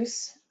the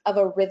use of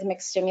a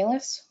rhythmic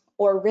stimulus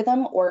or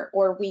rhythm,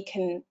 or we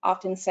can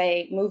often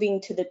say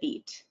moving to the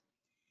beat.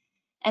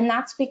 And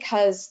that's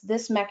because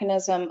this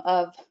mechanism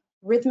of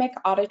rhythmic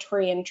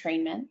auditory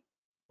entrainment,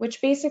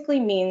 which basically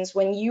means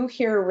when you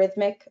hear a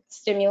rhythmic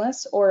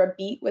stimulus or a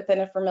beat within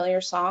a familiar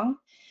song,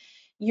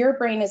 your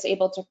brain is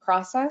able to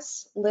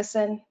process,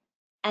 listen,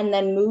 and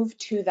then move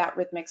to that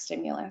rhythmic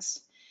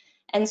stimulus.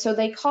 And so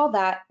they call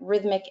that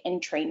rhythmic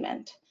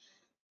entrainment.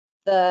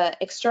 The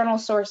external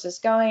source is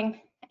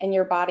going and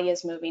your body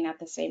is moving at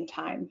the same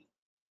time.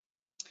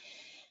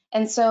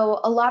 And so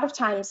a lot of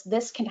times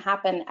this can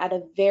happen at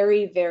a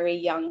very, very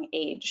young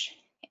age.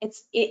 It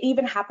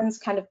even happens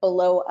kind of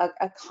below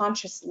a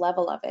conscious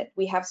level of it.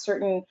 We have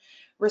certain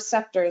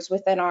receptors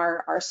within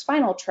our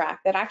spinal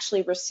tract that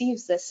actually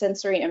receives this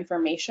sensory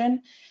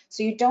information.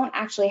 So you don't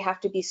actually have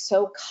to be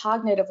so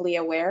cognitively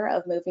aware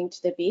of moving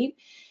to the beat.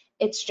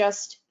 It's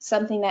just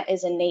something that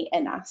is innate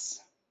in us.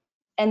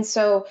 And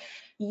so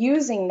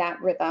using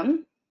that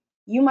rhythm,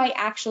 you might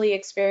actually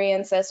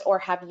experience this or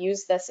have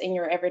used this in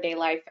your everyday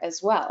life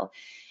as well.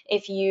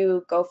 If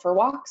you go for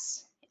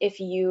walks, if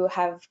you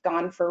have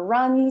gone for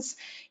runs,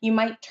 you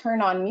might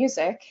turn on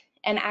music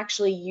and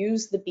actually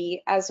use the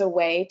beat as a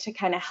way to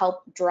kind of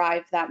help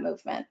drive that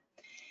movement.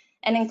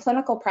 And in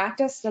clinical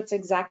practice, that's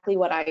exactly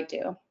what I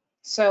do.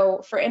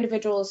 So for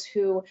individuals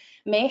who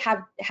may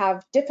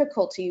have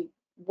difficulty,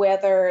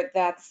 whether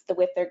that's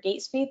with their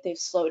gait speed, they've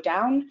slowed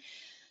down.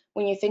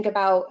 When you think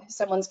about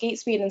someone's gait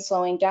speed and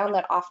slowing down,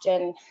 that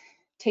often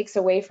takes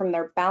away from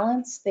their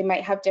balance. They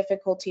might have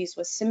difficulties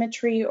with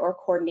symmetry or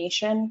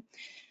coordination,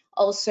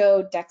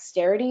 also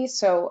dexterity.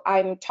 So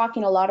I'm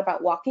talking a lot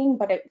about walking,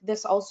 but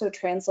this also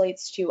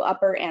translates to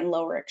upper and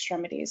lower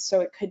extremities. So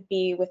it could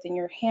be within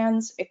your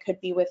hands, it could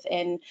be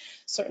within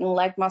certain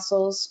leg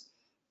muscles.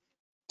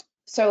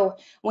 So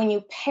when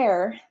you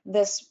pair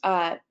this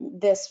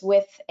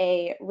with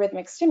a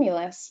rhythmic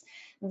stimulus,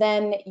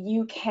 then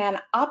you can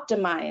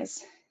optimize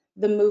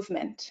the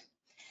movement.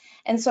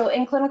 And so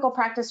in clinical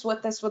practice,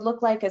 what this would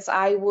look like is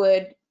I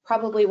would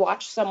probably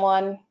watch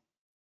someone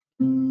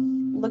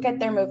look at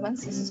their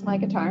movements. This is my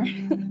guitar.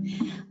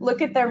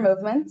 Look at their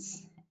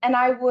movements, and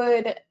I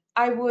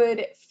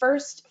would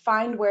first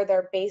find where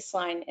their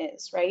baseline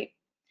is, right?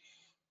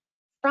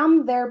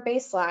 From their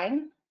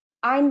baseline,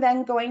 I'm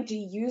then going to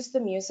use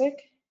the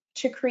music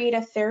to create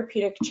a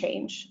therapeutic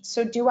change.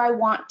 So do I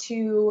want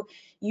to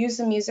use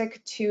the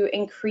music to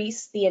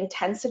increase the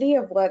intensity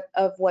of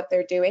what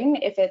they're doing?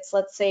 If it's,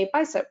 let's say,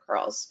 bicep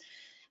curls,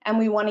 and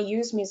we want to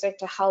use music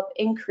to help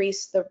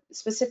increase the,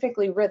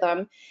 specifically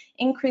rhythm,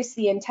 increase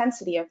the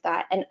intensity of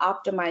that and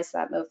optimize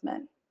that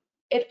movement.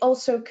 It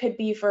also could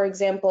be, for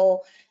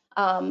example,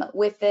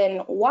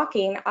 within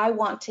walking, I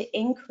want to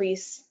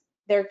increase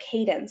their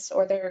cadence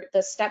or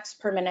the steps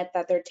per minute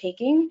that they're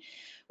taking,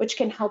 which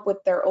can help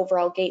with their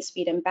overall gait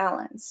speed and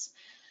balance.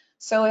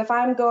 So if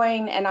I'm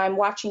going and I'm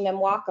watching them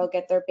walk, I'll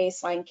get their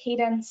baseline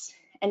cadence.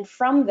 And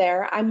from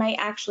there, I might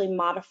actually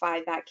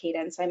modify that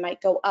cadence. I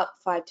might go up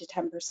 5 to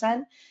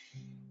 10%.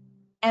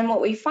 And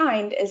what we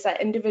find is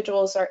that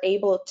individuals are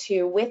able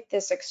to, with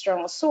this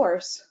external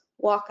source,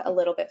 walk a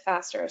little bit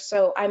faster.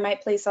 So I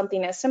might play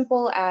something as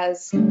simple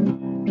as step,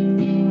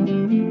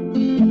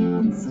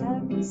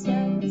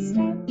 step,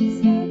 step,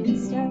 step,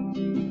 step.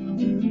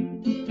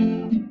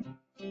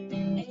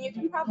 And you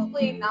can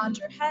probably nod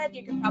your head.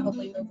 You could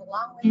probably move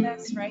along with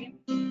this, right?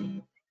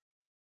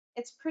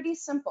 It's pretty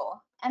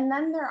simple. And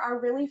then there are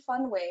really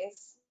fun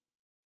ways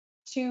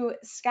to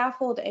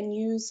scaffold and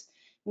use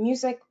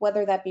music,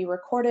 whether that be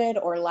recorded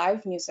or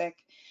live music,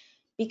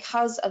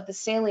 because of the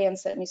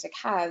salience that music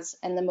has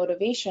and the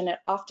motivation. It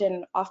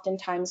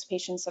oftentimes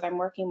patients that I'm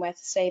working with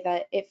say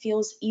that it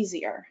feels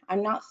easier.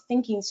 I'm not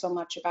thinking so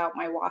much about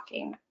my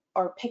walking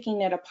or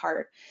picking it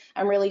apart.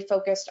 I'm really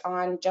focused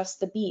on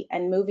just the beat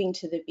and moving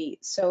to the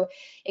beat. So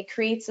it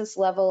creates this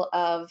level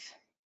of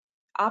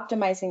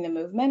optimizing the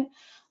movement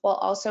while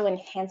also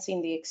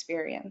enhancing the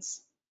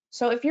experience.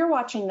 So if you're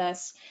watching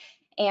this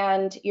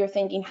and you're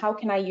thinking, how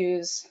could I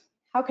use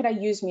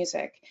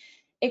music?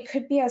 It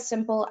could be as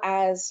simple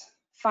as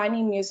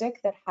finding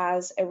music that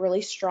has a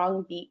really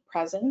strong beat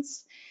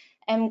presence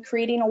and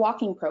creating a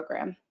walking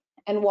program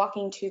and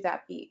walking to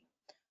that beat.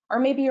 Or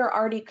maybe you're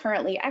already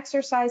currently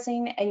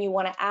exercising and you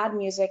want to add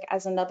music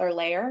as another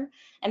layer.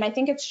 And I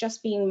think it's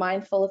just being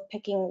mindful of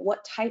picking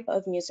what type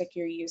of music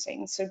you're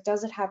using. So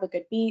does it have a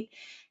good beat?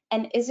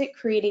 And is it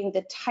creating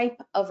the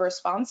type of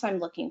response I'm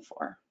looking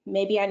for?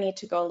 Maybe I need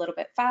to go a little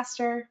bit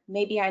faster.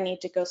 Maybe I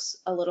need to go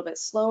a little bit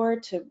slower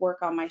to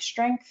work on my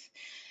strength.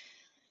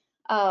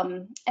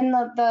 And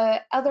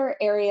the other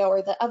area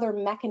or the other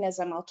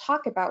mechanism I'll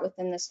talk about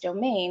within this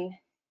domain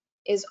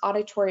is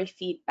auditory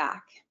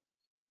feedback.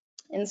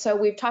 And so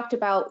we've talked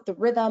about the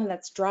rhythm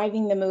that's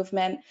driving the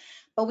movement,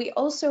 but we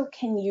also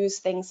can use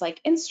things like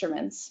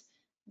instruments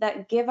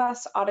that give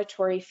us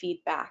auditory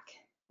feedback,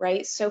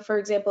 right? So for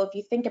example, if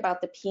you think about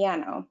the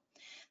piano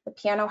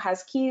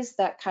has keys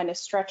that kind of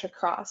stretch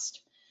across,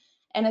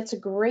 and it's a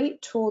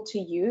great tool to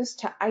use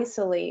to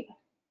isolate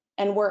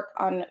and work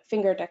on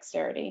finger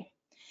dexterity.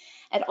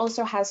 It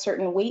also has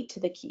certain weight to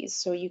the keys,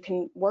 so you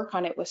can work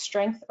on it with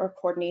strength or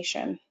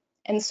coordination.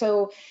 And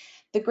so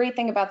the great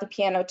thing about the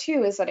piano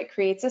too is that it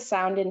creates a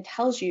sound and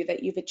tells you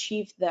that you've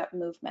achieved that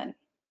movement.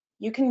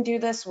 You can do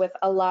this with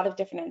a lot of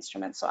different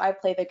instruments. So I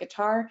play the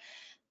guitar.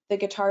 The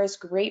guitar is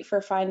great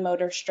for fine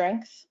motor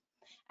strength,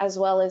 as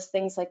well as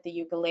things like the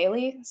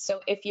ukulele.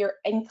 So if you're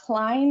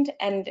inclined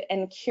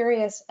and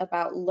curious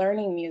about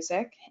learning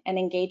music and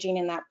engaging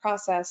in that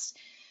process,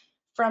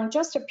 from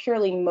just a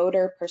purely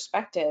motor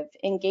perspective,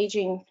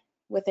 engaging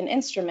with an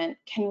instrument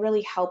can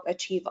really help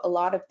achieve a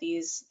lot of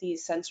these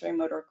sensory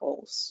motor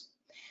goals.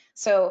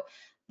 So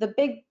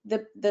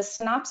the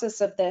synopsis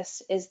of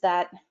this is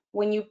that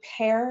when you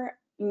pair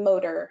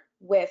motor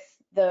with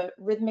the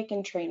rhythmic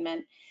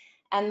entrainment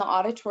and the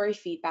auditory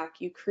feedback,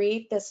 you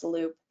create this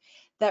loop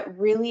that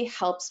really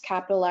helps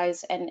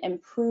capitalize and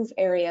improve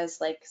areas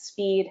like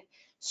speed,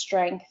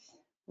 strength,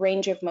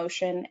 range of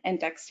motion, and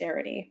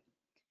dexterity.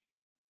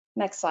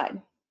 Next slide.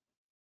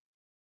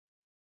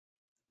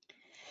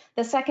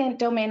 The second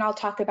domain I'll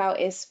talk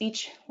about is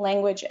speech,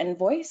 language, and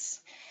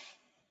voice.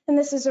 And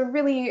this is a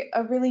really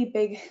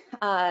big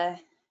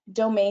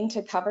domain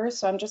to cover,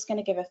 so I'm just going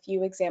to give a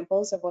few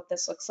examples of what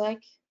this looks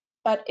like.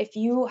 But if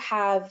you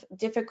have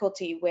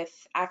difficulty with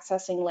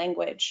accessing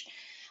language,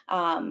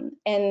 and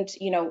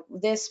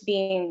this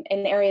being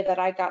an area that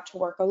I got to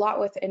work a lot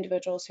with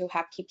individuals who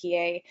have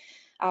PPA,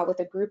 with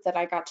a group that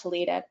I got to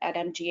lead at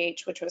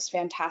MGH, which was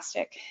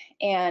fantastic.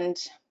 And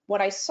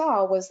what I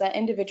saw was that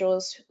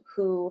individuals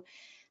who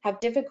have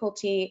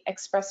difficulty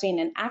expressing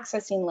and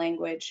accessing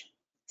language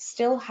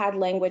still had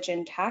language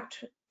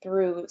intact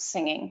through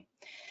singing.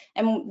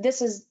 And this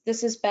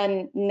has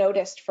been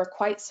noticed for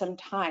quite some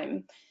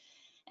time.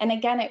 And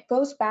again, it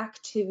goes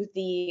back to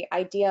the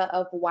idea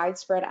of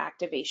widespread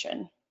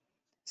activation.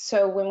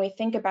 So when we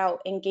think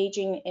about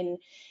engaging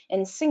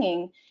in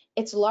singing,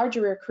 it's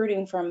largely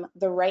recruiting from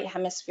the right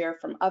hemisphere,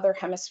 from other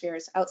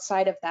hemispheres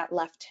outside of that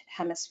left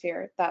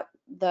hemisphere, that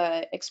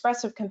the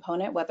expressive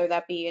component, whether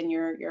that be in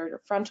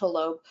your frontal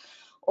lobe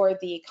or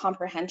the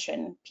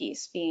comprehension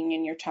piece being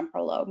in your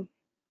temporal lobe.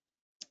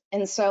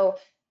 And so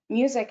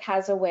music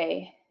has a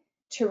way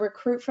to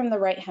recruit from the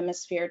right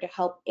hemisphere to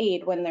help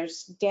aid when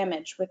there's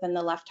damage within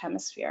the left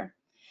hemisphere.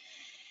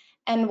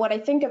 And what I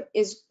think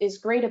is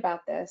great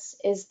about this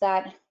is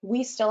that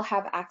we still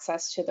have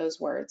access to those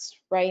words,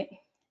 right?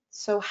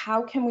 So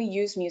how can we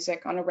use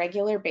music on a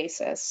regular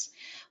basis,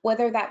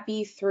 whether that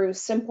be through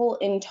simple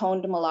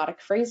intoned melodic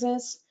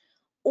phrases,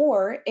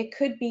 or it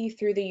could be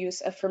through the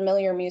use of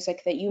familiar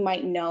music that you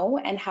might know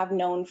and have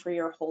known for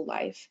your whole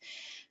life.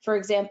 For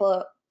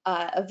example,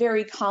 a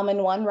very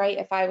common one, right?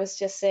 If I was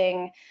to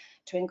sing,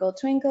 "Twinkle,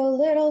 twinkle,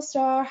 little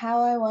star,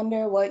 how I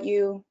wonder what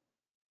you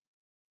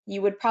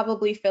would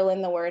probably fill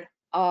in the word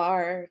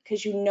are,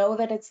 because you know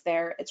that it's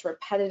there, it's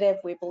repetitive,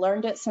 we've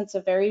learned it since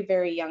a very,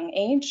 very young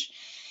age.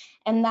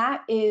 And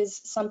that is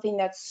something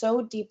that's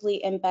so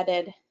deeply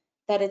embedded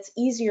that it's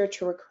easier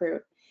to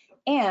recruit.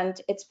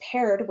 And it's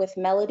paired with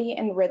melody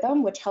and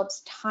rhythm, which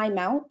helps time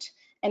out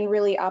and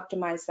really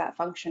optimize that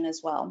function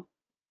as well.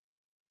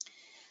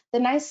 The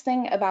nice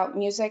thing about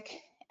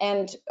music,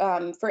 and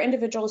for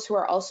individuals who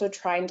are also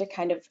trying to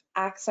kind of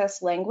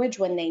access language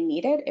when they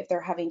need it, if they're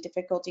having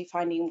difficulty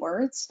finding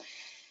words,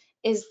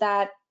 is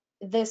that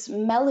this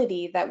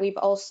melody that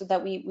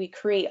we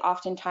create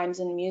oftentimes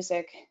in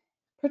music,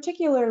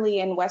 particularly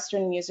in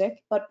Western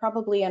music, but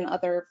probably in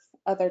other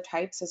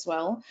types as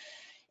well,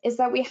 is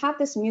that we have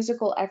this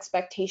musical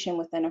expectation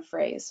within a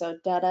phrase. So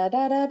da da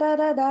da da da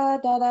da da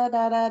da da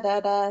da da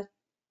da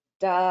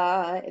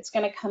da. It's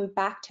going to come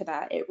back to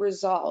that. It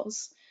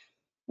resolves,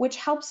 which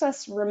helps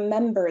us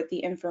remember the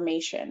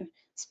information.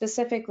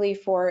 Specifically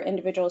for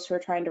individuals who are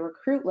trying to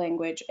recruit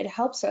language, it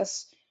helps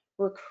us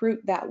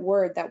recruit that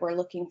word that we're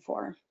looking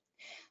for.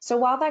 So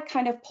while that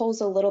kind of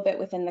pulls a little bit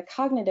within the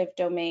cognitive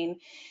domain,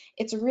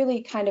 it's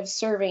really kind of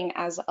serving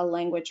as a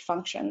language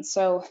function.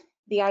 So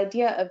the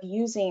idea of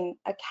using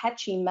a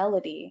catchy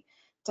melody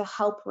to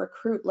help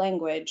recruit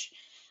language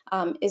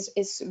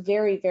is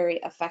very, very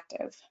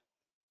effective.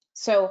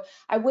 So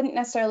I wouldn't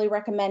necessarily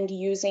recommend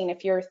using,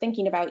 if you're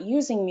thinking about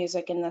using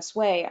music in this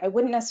way, I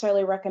wouldn't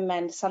necessarily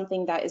recommend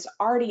something that is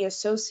already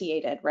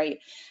associated, right?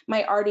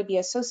 Might already be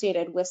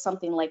associated with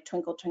something like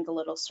Twinkle, Twinkle,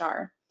 Little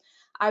Star.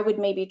 I would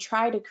maybe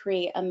try to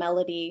create a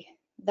melody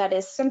that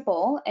is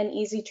simple and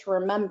easy to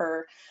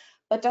remember,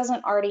 but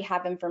doesn't already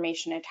have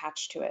information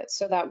attached to it,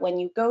 so that when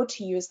you go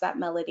to use that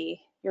melody,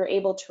 you're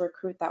able to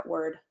recruit that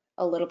word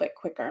a little bit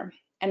quicker,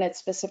 and it's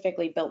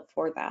specifically built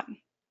for that.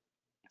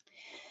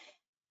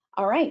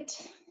 All right,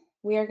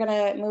 we are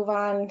gonna move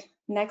on,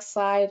 next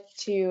slide,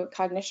 to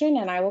cognition,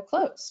 and I will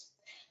close.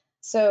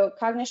 So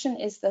cognition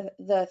is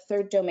the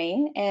third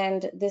domain,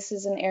 and this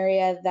is an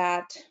area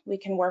that we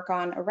can work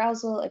on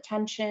arousal,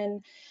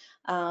 attention,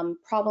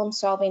 problem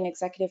solving,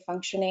 executive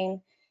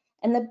functioning.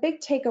 And the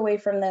big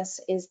takeaway from this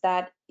is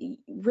that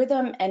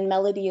rhythm and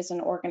melody is an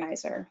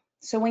organizer.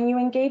 So when you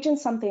engage in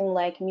something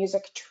like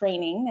music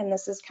training, and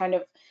this is kind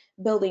of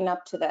building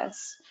up to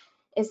this,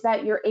 is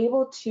that you're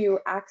able to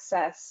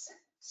access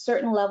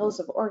certain levels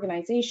of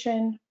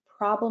organization,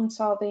 problem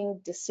solving,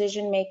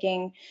 decision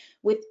making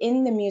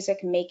within the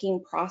music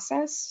making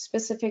process,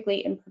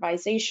 specifically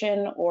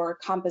improvisation or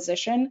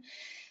composition,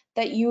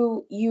 that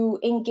you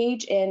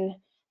engage in,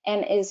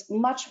 and is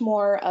much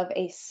more of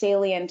a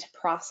salient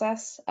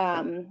process.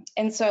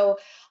 And so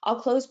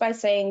I'll close by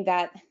saying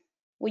that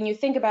when you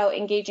think about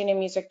engaging in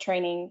music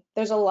training,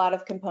 there's a lot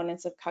of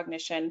components of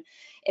cognition.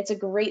 It's a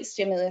great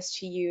stimulus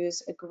to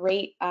use, a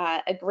great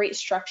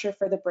structure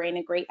for the brain,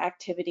 a great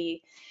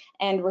activity,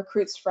 and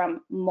recruits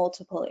from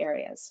multiple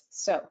areas.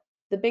 So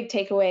the big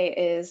takeaway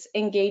is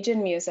engage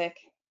in music.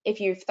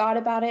 If you've thought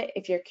about it,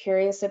 if you're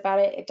curious about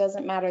it, it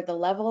doesn't matter the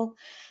level,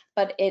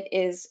 but it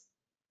is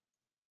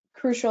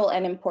crucial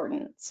and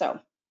important. So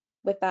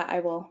with that, I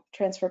will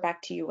transfer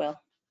back to you, Will.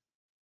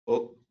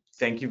 Well,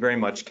 thank you very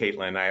much,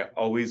 Caitlin. I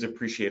always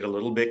appreciate a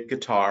little bit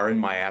guitar in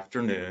my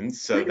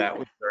afternoons, so that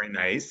was very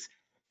nice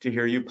to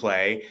hear you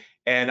play.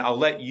 And I'll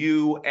let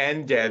you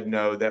and Deb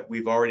know that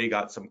we've already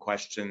got some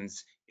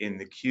questions in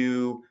the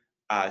queue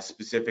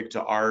specific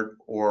to art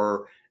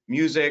or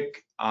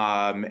music.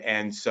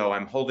 And so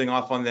I'm holding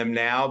off on them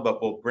now,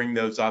 but we'll bring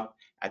those up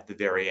at the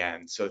very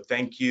end. So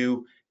thank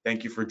you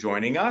for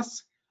joining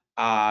us,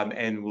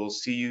 and we'll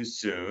see you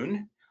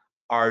soon.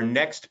 Our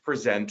next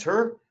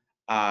presenter,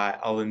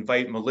 I'll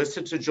invite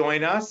Melissa to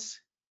join us.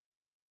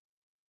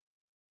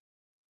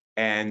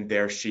 And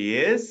there she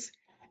is.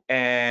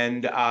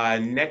 And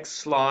next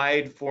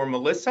slide for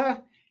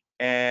Melissa,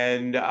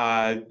 and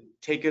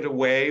take it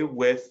away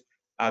with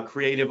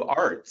creative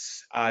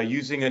arts,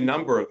 using a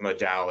number of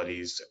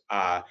modalities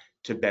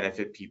to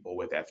benefit people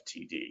with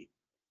FTD.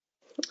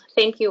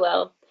 Thank you,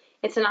 Will.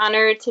 It's an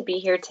honor to be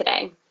here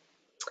today.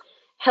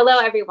 Hello,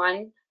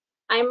 everyone.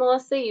 I'm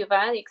Melissa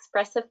Uva, the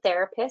expressive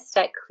therapist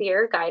at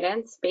Clear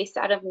Guidance, based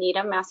out of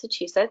Needham,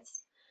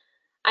 Massachusetts.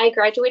 I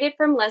graduated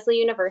from Lesley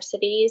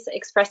University's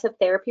expressive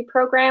therapy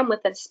program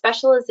with a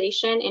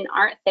specialization in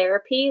art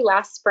therapy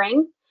last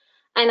spring,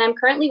 and I'm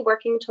currently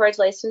working towards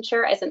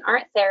licensure as an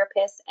art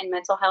therapist and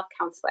mental health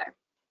counselor.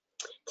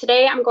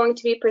 Today, I'm going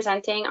to be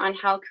presenting on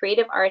how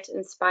creative arts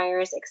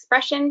inspires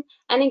expression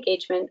and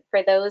engagement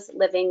for those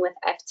living with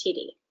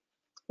FTD.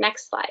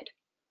 Next slide.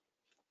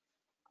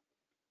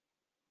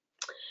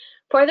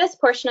 For this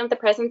portion of the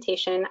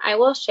presentation, I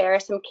will share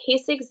some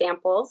case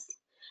examples,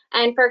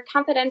 and for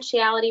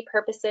confidentiality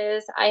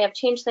purposes, I have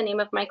changed the name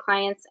of my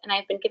clients, and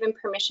I've been given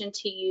permission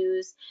to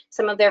use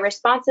some of their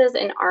responses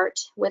in art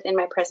within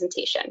my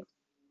presentation.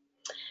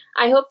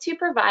 I hope to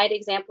provide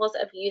examples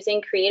of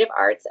using creative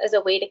arts as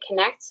a way to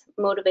connect,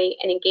 motivate,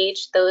 and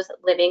engage those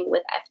living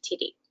with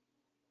FTD.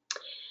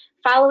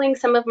 Following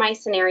some of my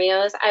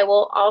scenarios, I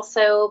will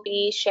also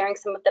be sharing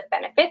some of the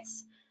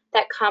benefits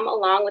that come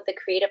along with the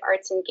creative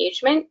arts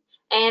engagement,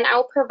 and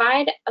I'll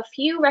provide a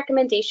few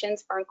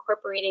recommendations for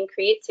incorporating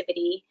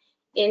creativity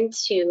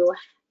into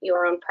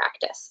your own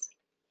practice.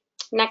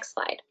 Next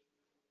slide.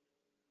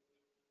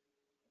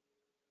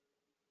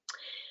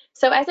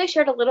 So as I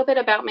shared a little bit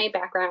about my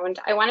background,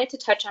 I wanted to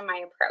touch on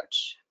my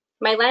approach.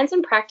 My lens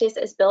and practice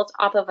is built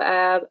off of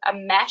a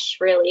mesh,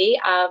 really,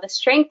 of a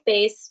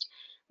strength-based,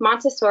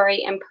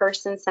 Montessori, and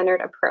person-centered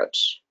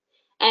approach.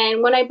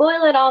 And when I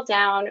boil it all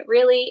down,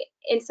 really,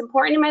 it's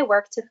important in my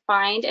work to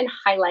find and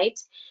highlight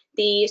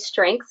the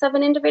strengths of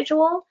an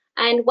individual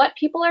and what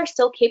people are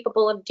still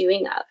capable of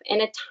doing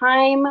in a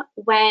time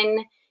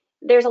when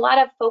there's a lot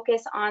of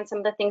focus on some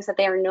of the things that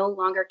they are no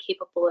longer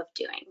capable of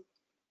doing.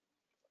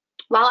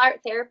 While art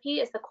therapy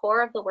is the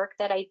core of the work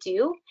that I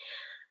do,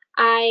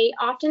 I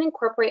often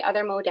incorporate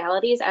other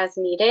modalities as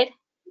needed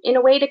in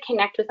a way to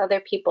connect with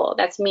other people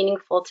that's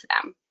meaningful to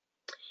them.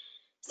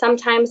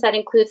 Sometimes that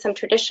includes some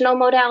traditional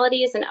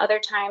modalities and other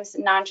times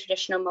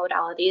non-traditional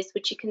modalities,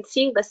 which you can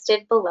see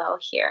listed below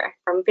here,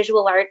 from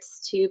visual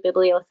arts to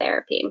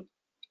bibliotherapy.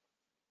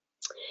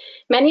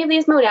 Many of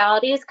these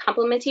modalities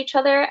complement each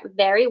other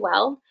very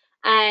well,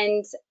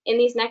 and in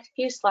these next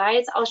few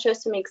slides, I'll show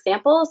some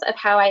examples of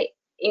how I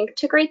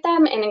integrate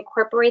them and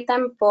incorporate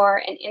them for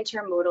an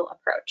intermodal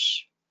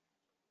approach.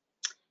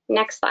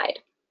 Next slide.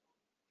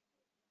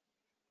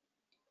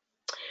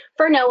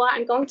 For Noah,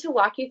 I'm going to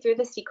walk you through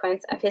the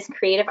sequence of his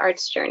creative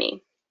arts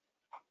journey.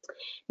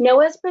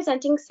 Noah's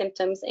presenting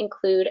symptoms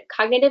include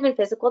cognitive and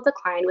physical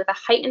decline with a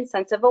heightened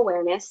sense of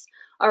awareness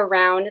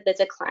around the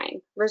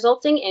decline,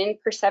 resulting in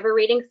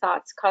perseverating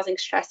thoughts causing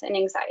stress and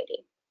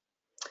anxiety,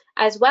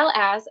 as well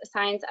as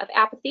signs of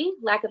apathy,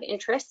 lack of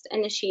interest,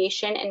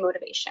 initiation, and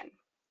motivation.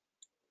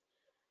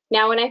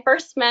 Now, when I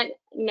first met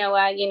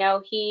Noah,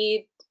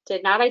 he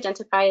did not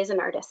identify as an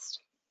artist.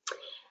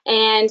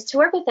 And to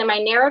work with him, I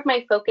narrowed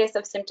my focus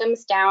of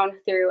symptoms down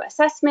through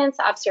assessments,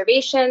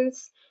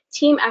 observations,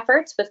 team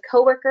efforts with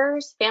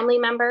coworkers, family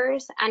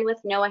members, and with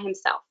Noah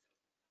himself.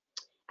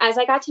 As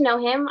I got to know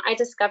him, I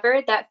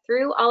discovered that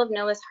through all of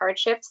Noah's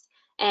hardships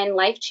and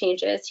life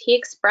changes, he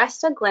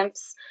expressed a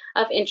glimpse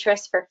of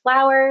interest for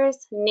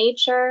flowers,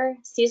 nature,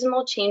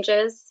 seasonal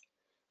changes,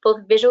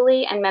 both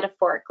visually and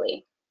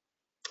metaphorically.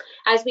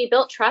 As we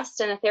built trust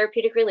and a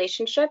therapeutic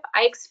relationship,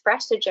 I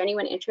expressed a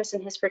genuine interest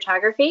in his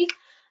photography,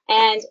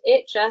 and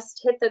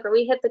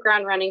we hit the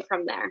ground running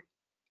from there.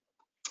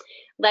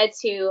 Led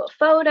to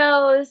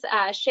photos,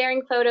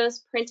 sharing photos,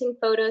 printing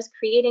photos,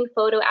 creating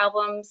photo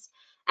albums,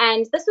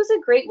 and this was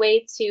a great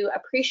way to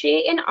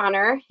appreciate and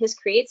honor his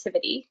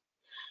creativity.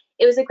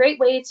 It was a great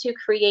way to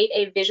create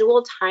a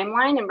visual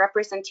timeline and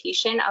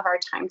representation of our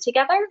time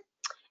together.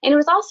 And it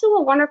was also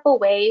a wonderful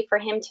way for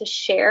him to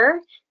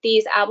share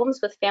these albums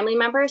with family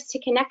members,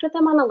 to connect with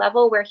them on a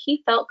level where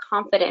he felt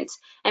confident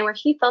and where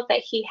he felt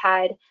that he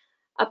had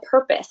a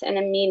purpose and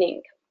a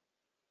meaning.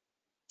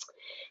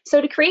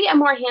 So to create a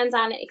more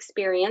hands-on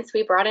experience,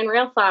 we brought in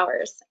real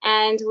flowers,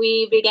 and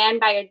we began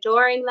by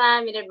adoring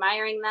them and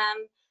admiring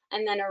them,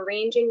 and then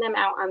arranging them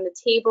out on the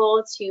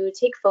table to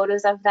take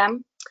photos of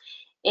them.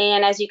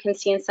 And as you can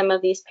see in some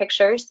of these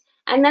pictures,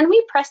 and then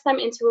we pressed them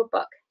into a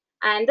book.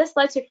 And this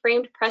led to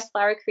framed pressed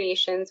flower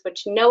creations,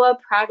 which Noah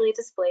proudly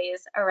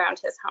displays around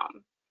his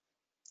home.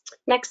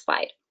 Next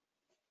slide.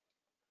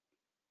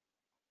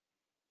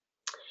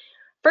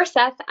 For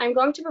Seth, I'm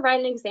going to provide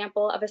an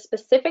example of a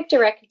specific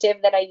directive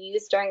that I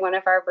used during one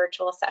of our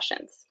virtual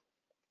sessions.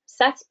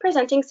 Seth's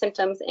presenting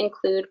symptoms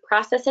include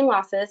processing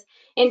losses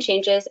and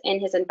changes in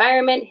his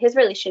environment, his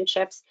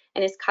relationships,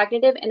 and his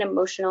cognitive and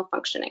emotional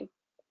functioning.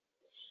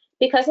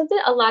 Because of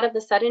a lot of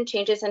the sudden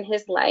changes in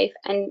his life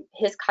and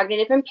his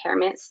cognitive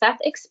impairment, Seth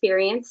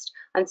experienced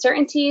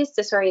uncertainties,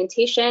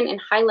 disorientation,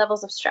 and high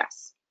levels of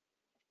stress.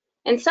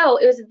 And so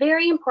it was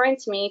very important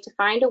to me to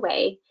find a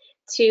way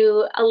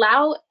to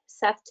allow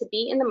Seth to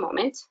be in the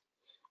moment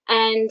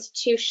and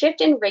to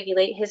shift and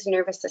regulate his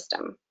nervous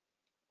system,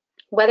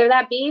 whether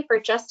that be for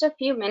just a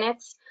few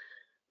minutes,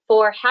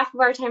 for half of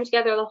our time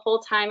together, the whole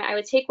time. I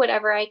would take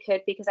whatever I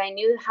could because I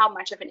knew how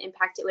much of an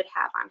impact it would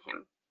have on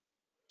him.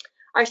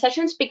 Our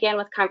sessions began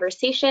with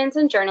conversations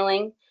and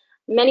journaling,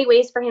 many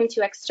ways for him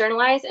to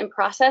externalize and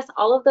process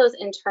all of those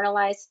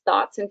internalized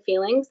thoughts and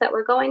feelings that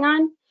were going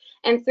on.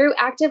 And through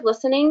active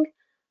listening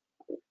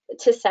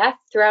to Seth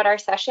throughout our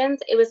sessions,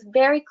 it was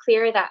very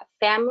clear that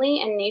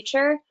family and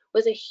nature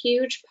was a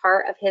huge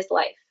part of his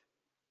life.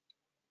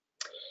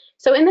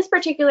 So in this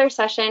particular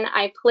session,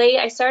 I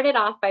started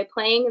off by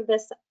playing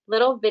this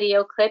little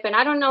video clip, and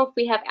I don't know if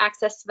we have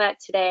access to that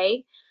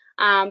today,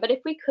 but if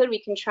we could, we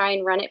can try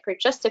and run it for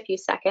just a few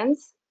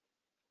seconds.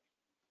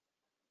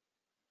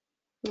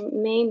 It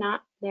may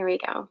not, there we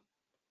go.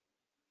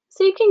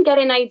 So you can get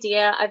an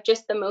idea of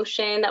just the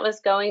motion that was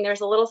going.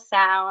 There's a little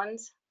sound,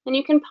 and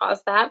you can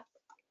pause that.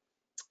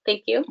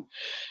 Thank you.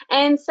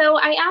 And so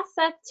I asked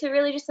Seth to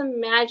really just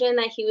imagine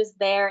that he was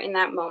there in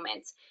that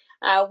moment.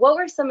 What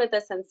were some of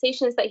the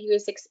sensations that he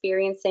was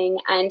experiencing?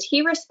 And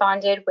he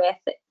responded with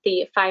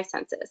the 5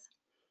 senses.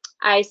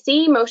 I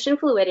see motion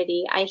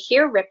fluidity, I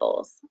hear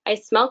ripples, I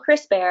smell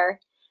crisp air,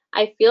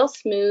 I feel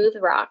smooth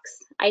rocks,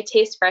 I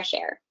taste fresh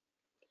air.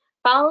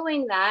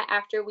 Following that,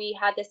 after we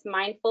had this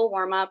mindful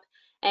warm-up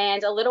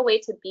and a little way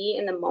to be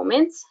in the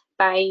moment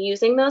by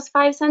using those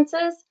 5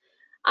 senses,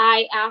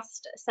 I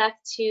asked Seth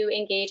to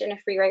engage in a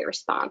free write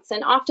response.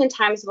 And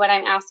oftentimes what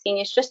I'm asking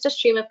is just a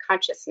stream of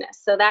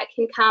consciousness. So that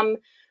can come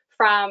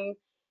from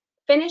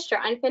finished or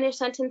unfinished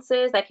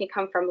sentences, that can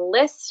come from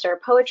lists or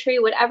poetry,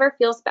 whatever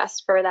feels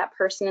best for that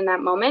person in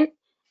that moment.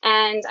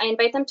 And I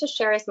invite them to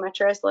share as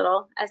much or as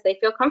little as they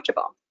feel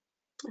comfortable.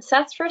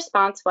 Seth's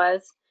response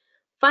was,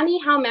 Funny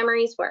how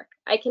memories work.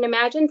 I can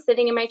imagine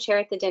sitting in my chair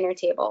at the dinner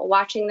table,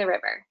 watching the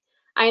river.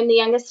 I am the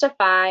youngest of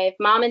 5.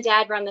 Mom and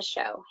Dad run the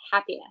show.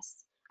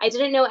 Happiness. I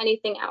didn't know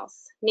anything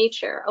else.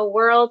 Nature, a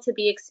world to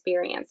be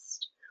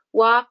experienced.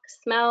 Walk,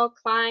 smell,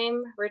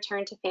 climb,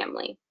 return to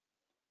family.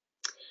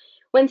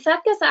 When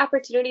Seth gets the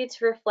opportunity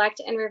to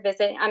reflect and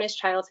revisit on his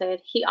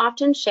childhood, he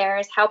often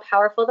shares how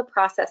powerful the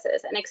process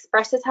is and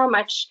expresses how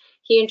much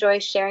he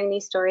enjoys sharing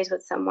these stories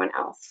with someone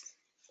else.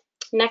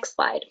 Next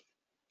slide.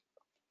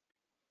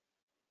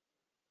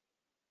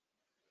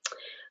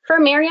 For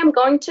Mary, I'm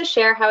going to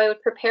share how I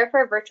would prepare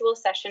for a virtual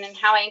session and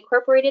how I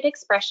incorporated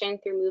expression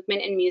through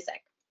movement and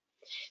music.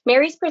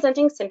 Mary's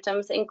presenting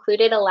symptoms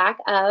included a lack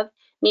of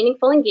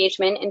meaningful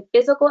engagement and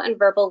physical and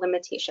verbal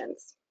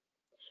limitations.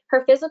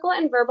 Her physical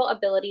and verbal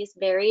abilities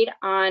varied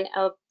on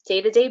a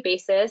day-to-day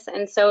basis,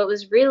 and so it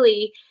was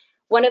really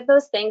one of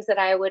those things that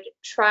I would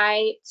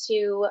try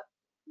to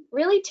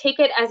really take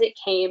it as it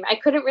came. I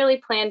couldn't really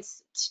plan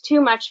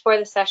too much for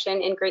the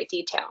session in great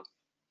detail.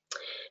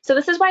 So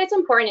this is why it's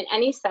important in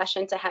any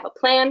session to have a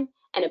plan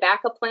and a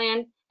backup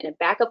plan and a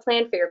backup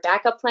plan for your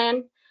backup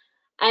plan.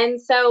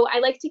 And so I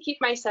like to keep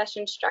my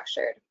session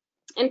structured.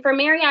 And for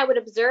Mary, I would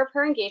observe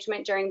her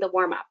engagement during the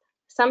warm-up.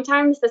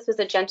 Sometimes this was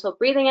a gentle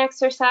breathing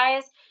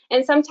exercise,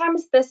 and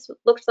sometimes this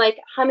looked like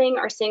humming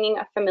or singing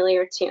a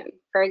familiar tune.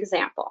 For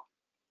example,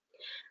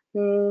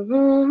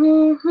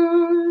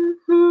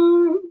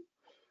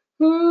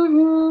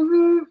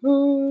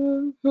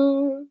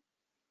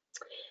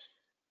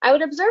 I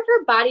would observe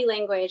her body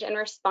language in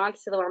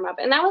response to the warm-up,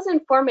 and that was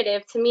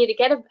informative to me to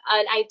get an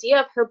idea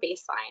of her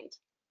baseline.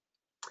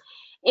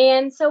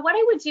 And so what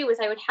I would do is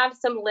I would have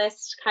some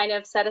lists kind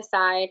of set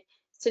aside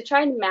to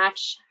try and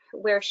match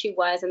where she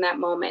was in that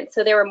moment.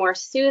 So there were more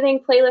soothing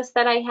playlists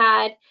that I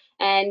had,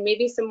 and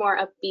maybe some more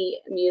upbeat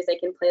music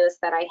and playlists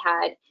that I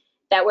had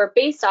that were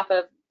based off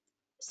of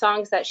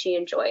songs that she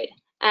enjoyed.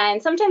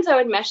 And sometimes I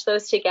would mesh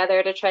those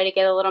together to try to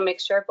get a little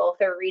mixture of both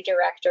or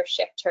redirect or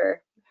shift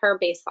her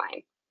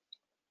baseline.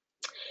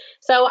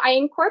 So I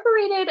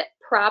incorporated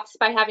props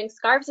by having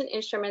scarves and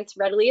instruments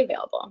readily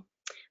available.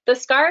 The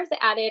scarves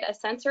added a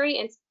sensory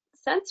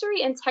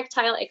and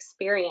tactile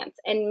experience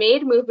and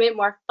made movement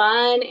more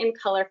fun and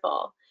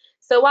colorful.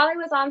 So while I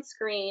was on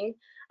screen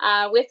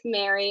with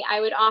Mary,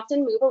 I would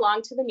often move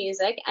along to the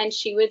music, and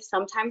she would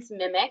sometimes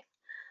mimic.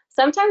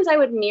 Sometimes I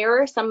would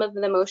mirror some of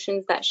the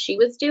motions that she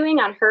was doing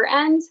on her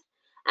end,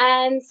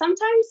 and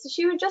sometimes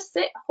she would just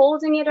sit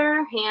holding it in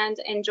her hand,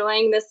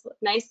 enjoying this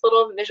nice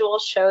little visual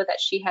show that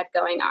she had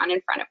going on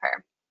in front of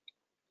her.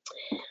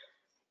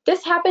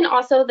 This happened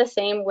also the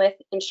same with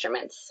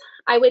instruments.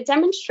 I would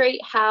demonstrate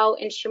how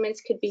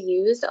instruments could be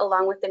used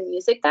along with the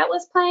music that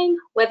was playing,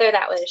 whether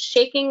that was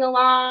shaking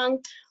along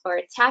or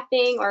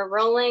tapping or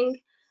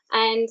rolling.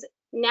 And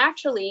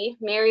naturally,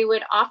 Mary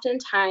would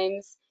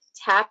oftentimes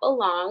tap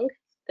along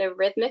the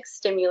rhythmic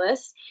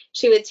stimulus.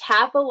 She would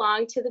tap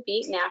along to the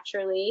beat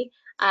naturally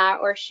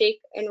or shake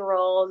and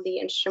roll the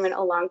instrument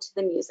along to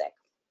the music.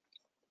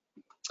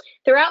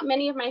 Throughout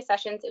many of my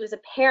sessions, it was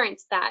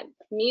apparent that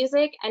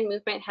music and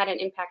movement had an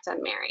impact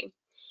on Mary.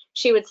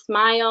 She would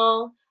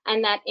smile,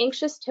 and that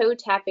anxious toe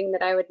tapping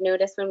that I would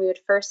notice when we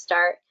would first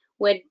start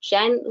would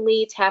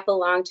gently tap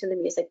along to the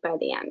music by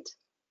the end.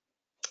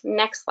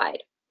 Next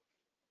slide.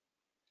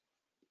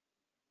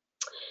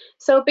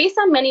 So based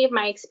on many of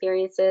my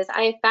experiences,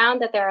 I have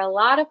found that there are a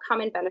lot of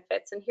common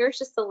benefits, and here's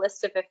just a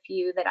list of a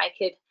few that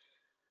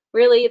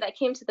that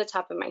came to the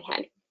top of my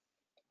head.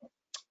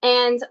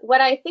 And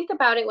what I think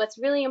about it, what's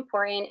really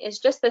important is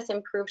just this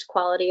improved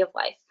quality of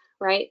life,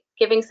 right?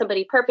 Giving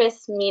somebody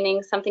purpose,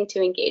 meaning, something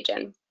to engage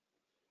in.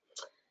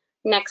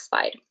 Next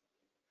slide.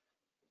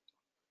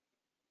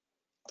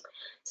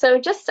 So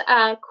just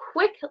a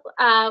quick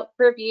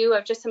review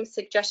of just some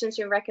suggestions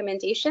and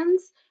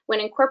recommendations when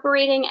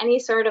incorporating any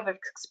sort of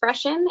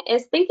expression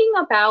is thinking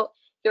about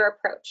your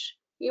approach.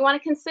 You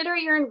want to consider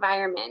your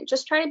environment.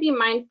 Just try to be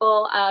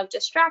mindful of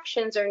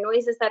distractions or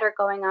noises that are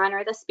going on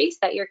or the space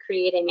that you're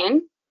creating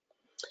in.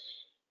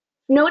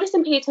 Notice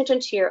and pay attention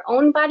to your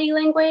own body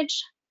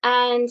language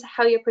and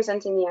how you're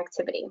presenting the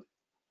activity.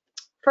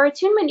 For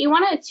attunement, you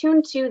want to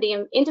attune to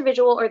the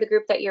individual or the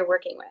group that you're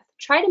working with.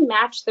 Try to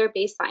match their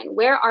baseline.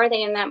 Where are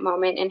they in that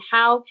moment, and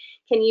how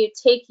can you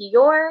take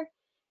your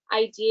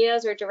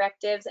ideas or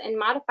directives and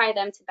modify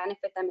them to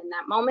benefit them in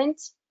that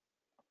moment?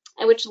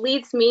 And which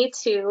leads me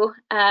to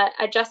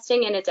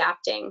adjusting and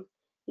adapting.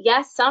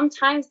 Yes,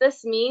 sometimes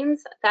this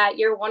means that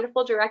your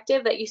wonderful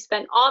directive that you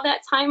spent all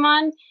that time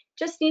on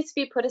just needs to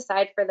be put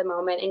aside for the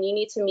moment, and you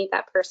need to meet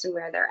that person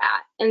where they're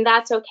at, and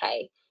that's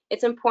okay.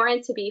 It's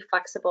important to be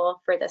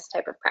flexible for this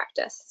type of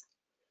practice.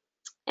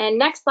 And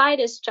next slide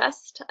is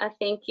just a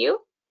thank you,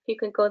 if you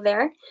could go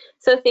there.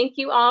 So thank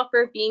you all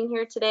for being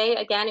here today.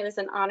 Again, it was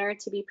an honor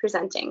to be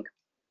presenting.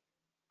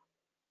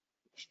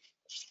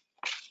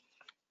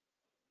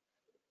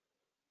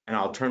 And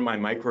I'll turn my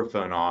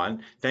microphone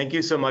on. Thank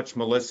you so much,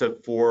 Melissa,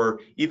 for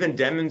even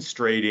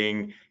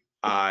demonstrating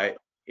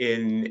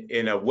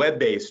in a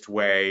web-based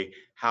way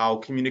how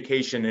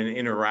communication and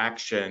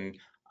interaction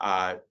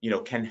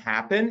can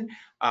happen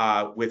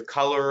with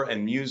color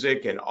and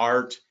music and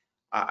art.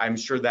 I'm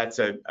sure that's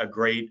a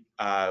great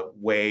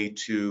way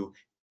to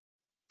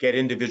get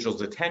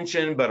individuals'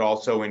 attention, but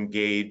also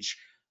engage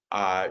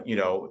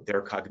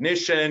their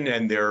cognition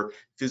and their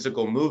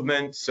physical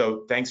movement.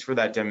 So thanks for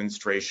that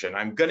demonstration.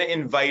 I'm going to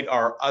invite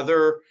our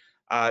other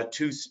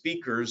two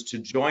speakers to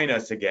join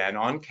us again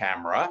on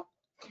camera.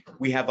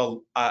 We have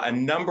a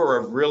number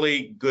of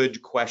really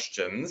good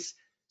questions.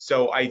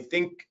 So I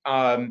think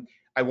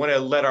I want to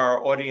let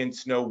our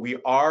audience know we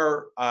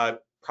are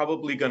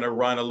probably going to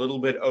run a little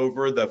bit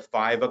over the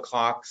 5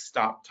 o'clock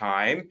stop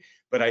time,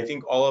 but I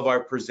think all of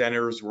our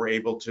presenters were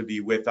able to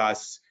be with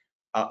us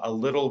a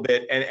little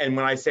bit. And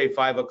when I say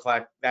 5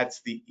 o'clock,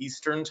 that's the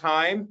Eastern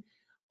time.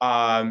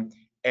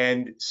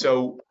 And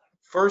so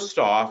first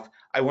off,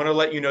 I want to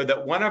let you know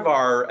that one of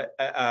our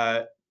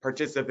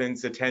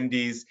participants,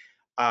 attendees,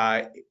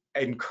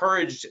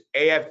 encouraged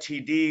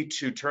AFTD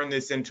to turn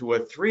this into a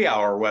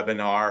 3-hour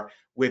webinar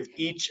with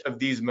each of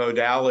these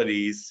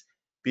modalities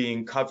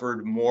being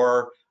covered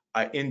more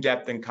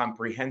in-depth and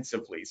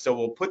comprehensively. So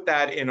we'll put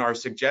that in our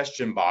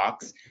suggestion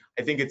box.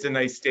 I think it's a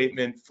nice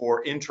statement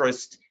for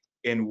interest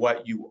in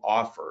what you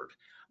offered.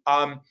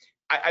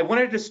 I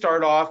wanted to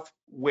start off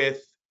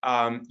with,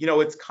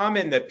 it's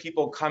common that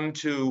people come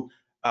to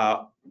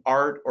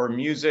art or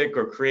music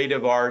or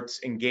creative arts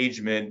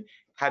engagement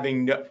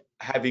having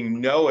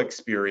no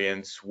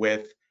experience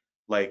with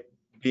like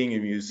being a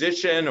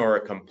musician or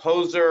a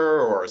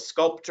composer or a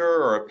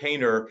sculptor or a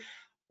painter.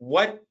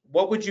 What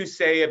would you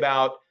say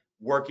about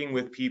working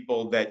with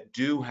people that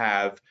do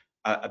have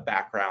a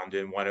background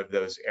in one of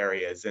those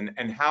areas,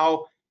 and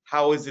how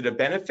is it a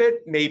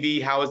benefit?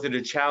 Maybe how is it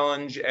a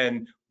challenge,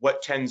 and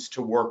what tends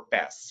to work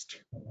best?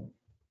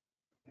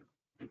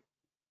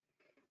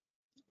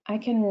 I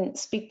can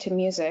speak to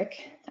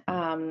music,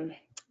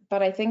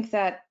 but I think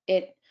that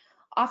it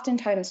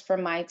oftentimes,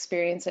 from my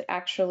experience, it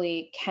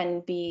actually can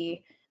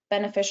be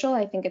beneficial.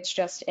 I think it's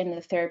just in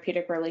the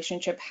therapeutic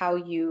relationship, how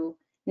you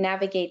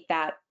navigate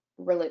that,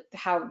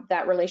 how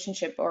that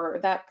relationship or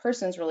that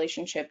person's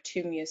relationship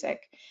to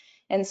music.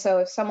 And so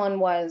if someone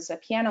was a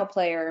piano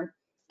player,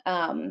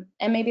 and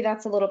maybe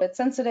that's a little bit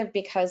sensitive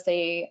because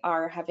they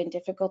are having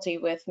difficulty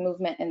with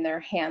movement in their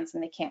hands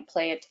and they can't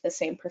play it to the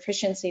same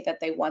proficiency that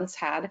they once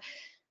had,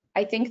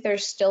 I think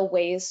there's still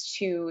ways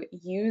to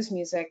use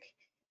music.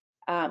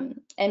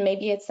 And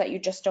maybe it's that you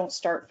just don't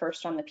start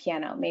first on the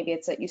piano. Maybe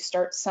it's that you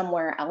start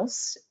somewhere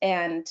else,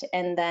 and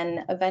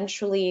then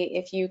eventually,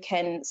 if you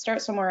can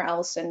start somewhere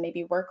else and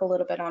maybe work a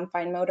little bit on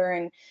fine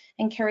motor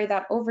and carry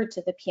that over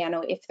to the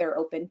piano if they're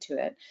open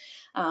to it.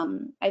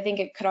 I think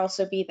it could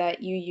also be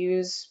that you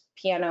use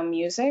piano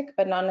music,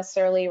 but not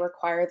necessarily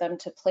require them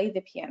to play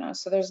the piano.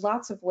 So there's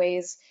lots of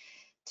ways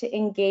to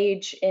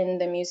engage in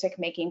the music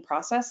making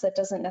process that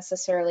doesn't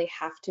necessarily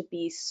have to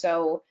be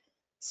so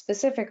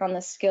specific on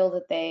the skill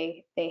that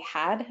they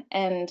had.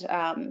 And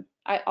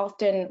I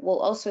often will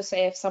also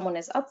say if someone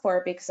is up for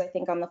it, because I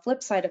think on the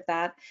flip side of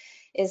that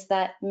is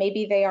that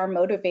maybe they are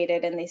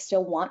motivated and they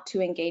still want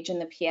to engage in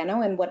the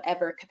piano in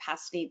whatever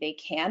capacity they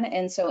can.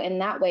 And so in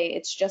that way,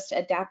 it's just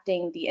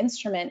adapting the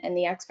instrument and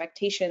the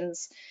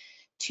expectations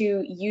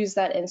to use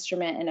that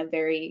instrument in a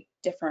very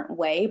different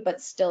way,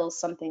 but still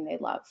something they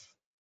love.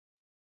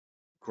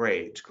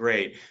 Great,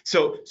 great.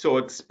 So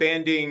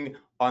expanding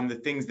on the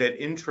things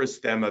that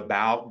interest them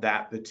about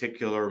that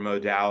particular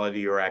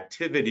modality or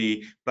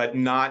activity, but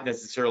not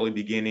necessarily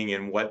beginning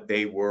in what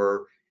they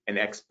were an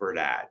expert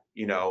at,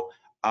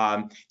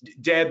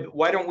 Deb,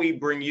 why don't we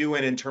bring you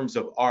in terms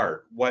of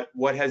art?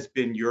 What has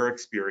been your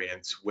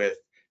experience with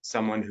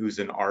someone who's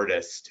an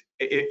artist,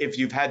 if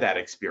you've had that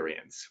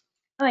experience?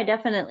 Oh, I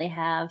definitely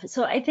have.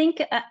 So I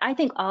think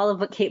all of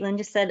what Caitlin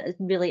just said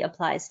really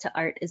applies to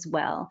art as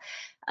well.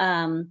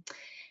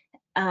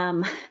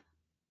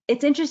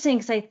 It's interesting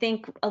because I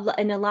think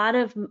in a lot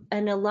of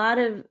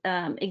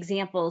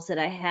examples that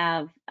I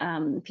have,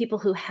 people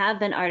who have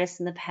been artists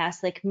in the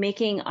past, like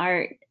making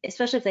art,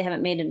 especially if they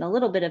haven't made it in a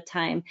little bit of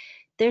time,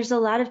 there's a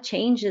lot of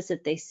changes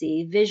that they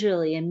see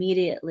visually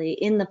immediately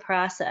in the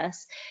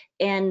process,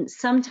 and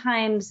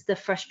sometimes the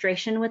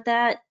frustration with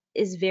that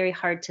is very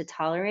hard to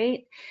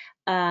tolerate.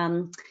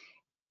 Other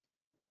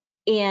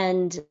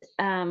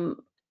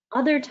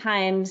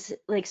times,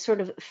 like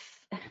so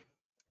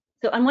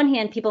on one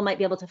hand, people might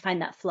be able to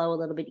find that flow a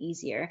little bit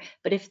easier,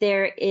 but if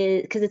there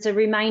is, because it's a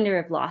reminder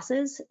of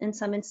losses in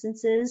some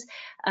instances.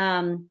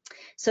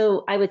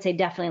 So I would say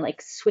definitely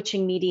like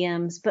switching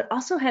mediums, but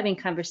also having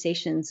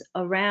conversations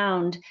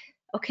around,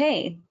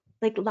 okay,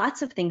 like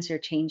lots of things are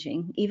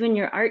changing. Even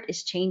your art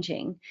is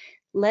changing.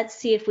 Let's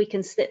see if we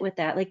can sit with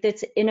that. Like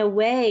that's, in a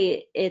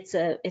way, it's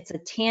a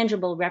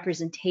tangible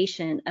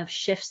representation of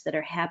shifts that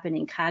are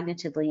happening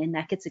cognitively, and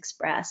that gets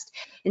expressed.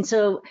 And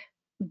so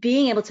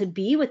being able to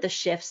be with the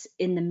shifts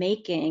in the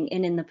making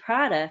and in the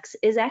products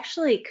is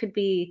actually could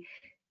be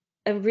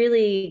a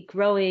really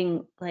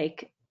growing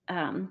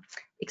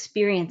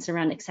experience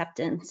around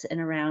acceptance and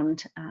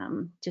around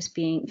just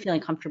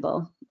feeling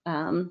comfortable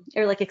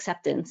or like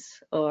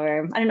acceptance,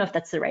 or I don't know if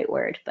that's the right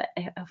word, but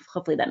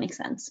hopefully that makes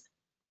sense.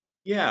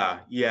 Yeah,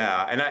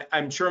 and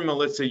I'm sure,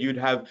 Melissa, you'd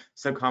have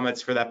some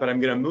comments for that, but I'm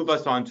going to move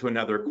us on to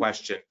another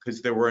question,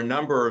 because there were a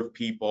number of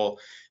people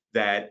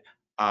that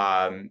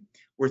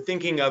were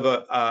thinking of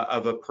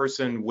a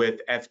person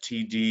with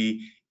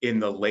FTD in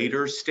the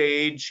later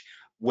stage,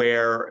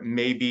 where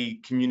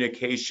maybe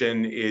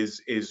communication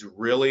is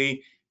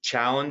really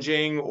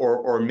challenging,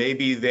 or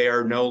maybe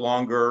they're no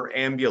longer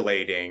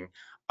ambulating.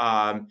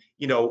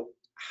 You know,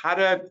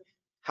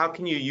 how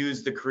can you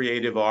use the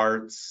creative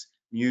arts,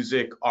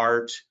 music,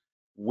 art,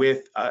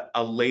 with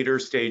a later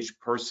stage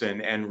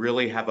person and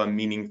really have a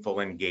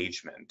meaningful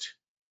engagement?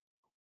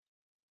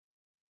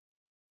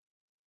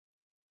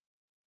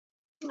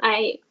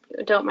 I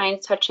don't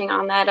mind touching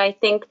on that. I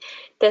think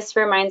this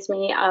reminds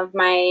me of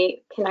my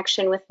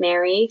connection with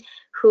Mary,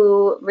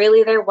 who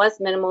really there was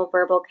minimal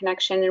verbal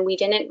connection, and we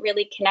didn't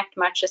really connect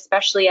much,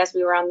 especially as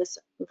we were on this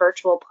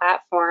virtual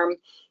platform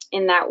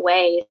in that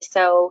way.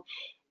 So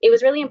it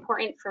was really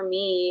important for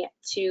me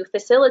to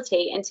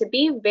facilitate and to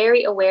be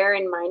very aware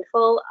and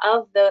mindful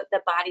of the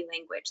body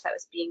language that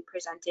was being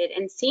presented,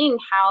 and seeing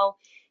how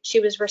she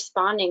was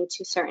responding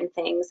to certain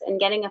things and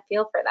getting a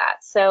feel for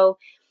that. So,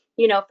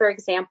 you know, for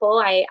example,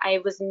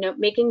 I was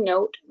making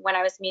note when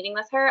I was meeting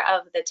with her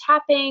of the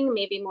tapping,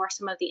 maybe more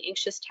some of the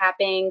anxious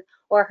tapping,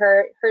 or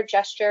her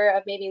gesture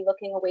of maybe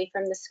looking away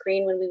from the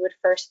screen when we would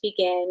first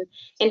begin,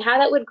 and how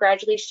that would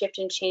gradually shift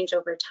and change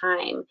over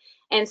time.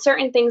 And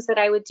certain things that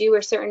I would do,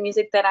 or certain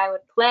music that I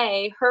would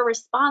play, her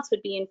response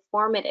would be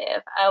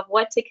informative of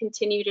what to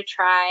continue to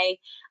try,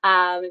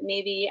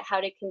 maybe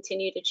how to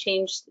continue to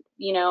change,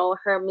 you know,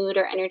 her mood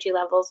or energy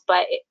levels.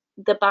 But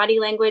the body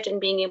language and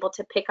being able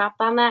to pick up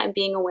on that and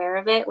being aware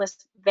of it was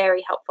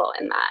very helpful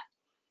in that.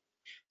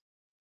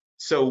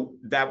 So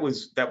that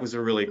was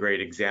a really great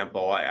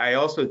example. I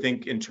also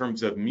think in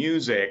terms of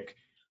music,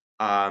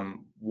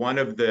 one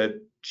of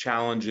the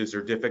challenges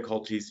or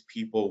difficulties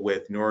people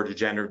with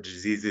neurodegenerative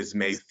diseases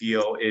may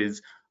feel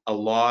is a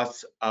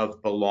loss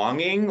of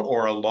belonging,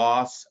 or a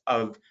loss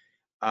of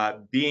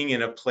being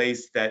in a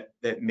place that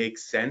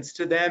makes sense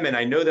to them. And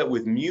I know that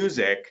with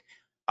music,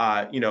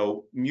 you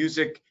know,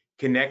 music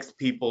connects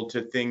people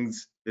to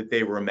things that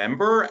they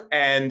remember,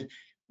 and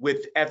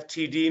with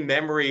FTD,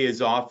 memory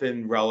is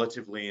often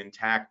relatively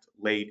intact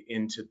late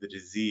into the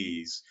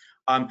disease.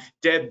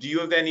 Deb, do you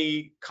have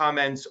any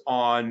comments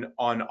on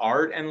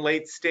art and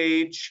late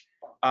stage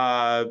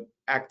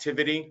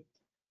activity?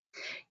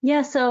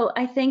 Yeah, so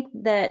I think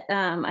that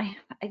I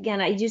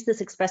use this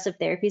expressive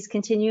therapies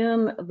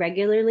continuum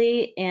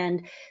regularly,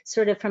 and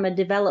sort of from a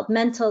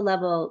developmental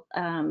level,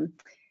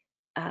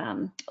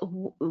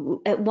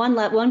 at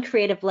one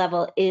creative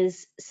level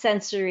is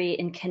sensory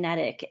and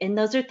kinetic, and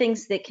those are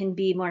things that can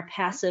be more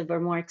passive or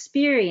more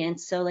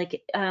experienced. So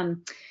like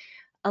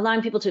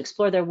allowing people to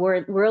explore their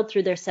world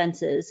through their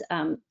senses.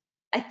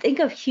 I think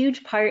a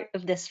huge part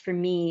of this for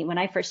me when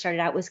I first started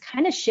out was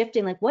kind of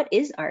shifting, like, what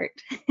is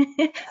art?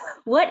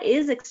 What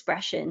is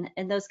expression,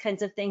 and those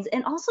kinds of things,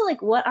 and also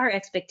like what our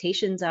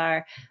expectations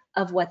are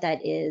of what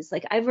that is.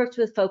 Like, I've worked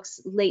with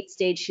folks late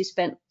stage who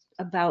spent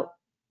about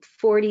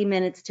 40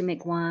 minutes to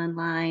make one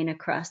line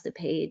across the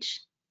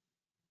page,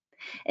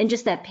 and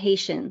just that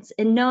patience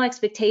and no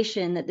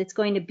expectation that it's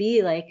going to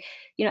be like,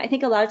 you know, I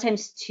think a lot of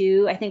times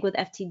too, I think with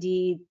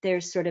FTD,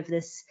 there's sort of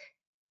this,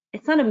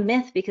 it's not a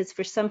myth, because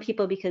for some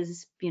people,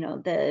 because, you know,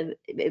 the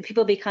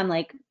people become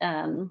like,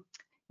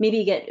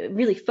 maybe get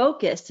really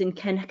focused and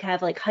can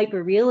have like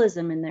hyper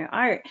realism in their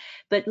art,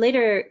 but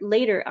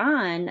later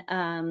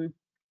on,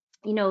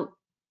 you know,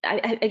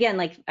 again,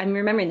 like, I'm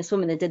remembering this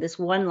woman that did this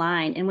one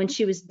line, and when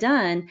she was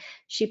done,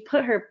 she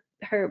put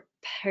her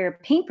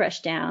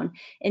paintbrush down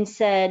and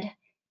said,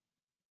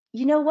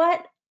 you know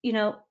what, you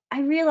know,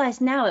 I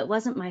realize now it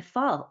wasn't my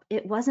fault.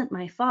 It wasn't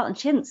my fault. And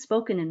she hadn't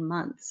spoken in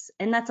months,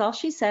 and that's all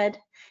she said.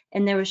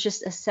 And there was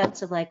just a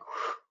sense of like,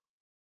 whew.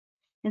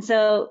 And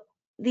so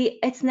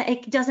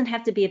it doesn't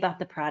have to be about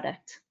the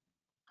product.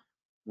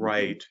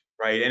 Right,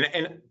 right,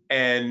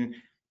 and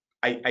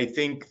I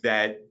think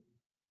that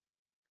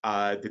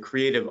the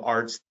creative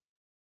arts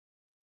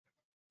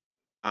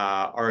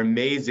are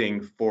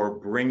amazing for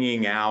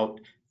bringing out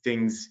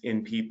things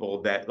in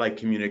people, that like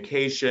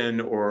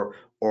communication or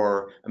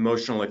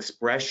emotional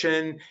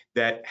expression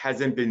that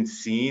hasn't been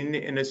seen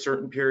in a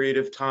certain period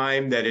of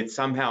time, that it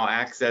somehow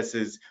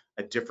accesses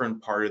a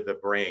different part of the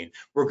brain.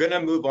 We're going to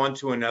move on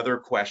to another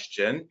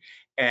question,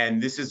 and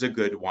this is a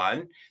good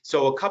one.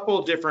 So a couple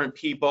of different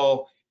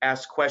people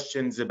ask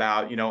questions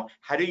about, you know,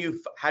 how do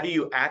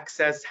you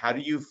access, how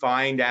do you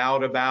find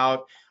out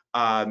about,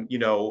 you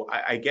know,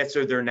 I guess,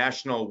 are there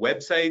national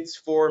websites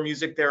for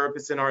music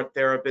therapists and art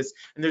therapists?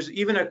 And there's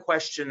even a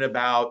question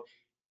about,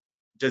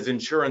 does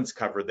insurance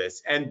cover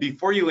this? And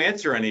before you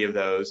answer any of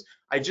those,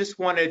 I just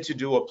wanted to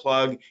do a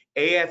plug.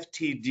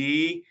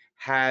 AFTD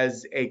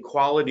has a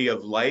quality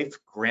of life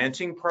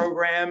granting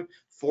program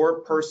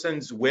for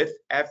persons with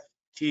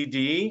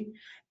FTD.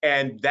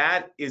 And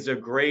that is a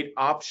great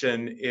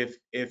option if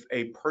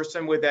a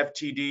person with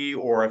FTD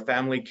or a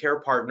family care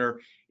partner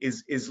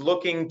is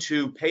looking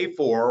to pay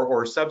for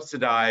or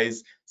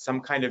subsidize some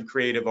kind of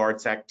creative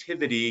arts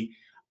activity.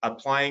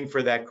 Applying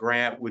for that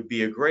grant would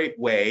be a great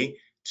way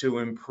to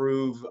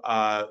improve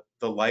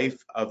the life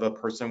of a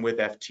person with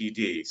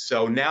FTD.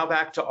 So now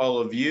back to all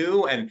of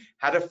you and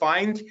how to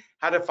find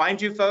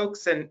you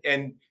folks,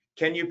 and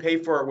can you pay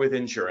for it with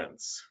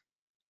insurance?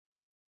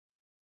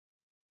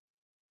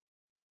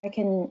 I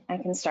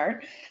can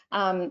start.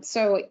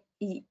 So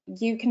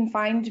you can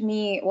find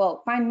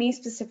me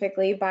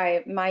specifically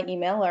by my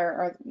email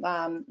or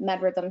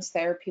MedRhythm's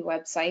therapy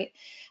website.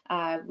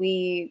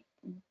 We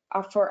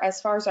for as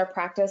far as our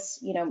practice,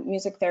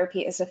 music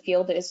therapy as a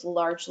field is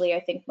largely, I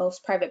think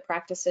most private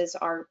practices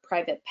are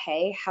private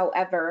pay.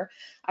 However,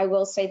 I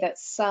will say that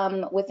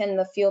some within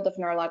the field of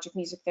neurologic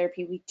music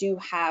therapy, we do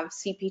have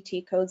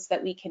CPT codes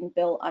that we can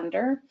bill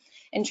under.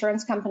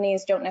 Insurance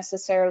companies don't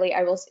necessarily,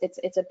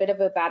 it's a bit of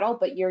a battle,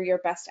 but you're your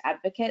best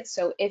advocate.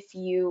 So if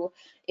you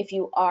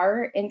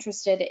are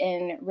interested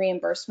in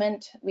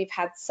reimbursement, we've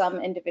had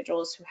some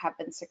individuals who have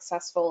been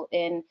successful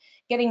in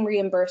getting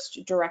reimbursed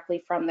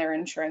directly from their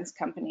insurance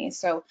company.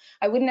 So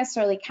I wouldn't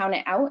necessarily count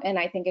it out, and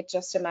I think it's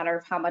just a matter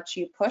of how much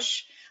you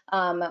push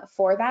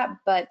for that.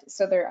 But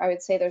so I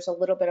would say there's a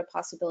little bit of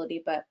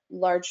possibility, but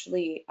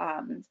largely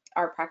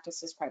our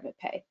practice is private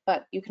pay.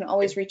 But you can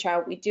always reach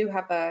out. We do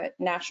have a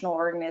national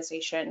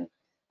organization,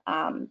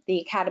 the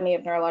Academy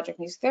of Neurologic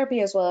Music Therapy,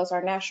 as well as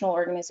our National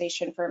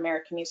Organization for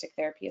American Music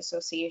Therapy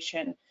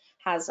Association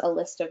has a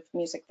list of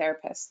music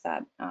therapists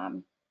that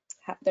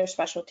have their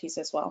specialties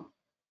as well.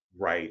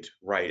 Right.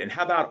 And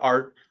how about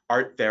art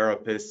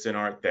therapists and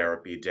art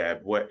therapy,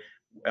 Deb? What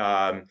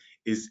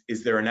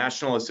is there a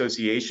national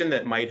association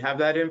that might have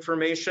that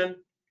information?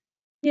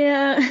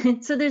 Yeah,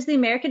 so there's the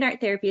American Art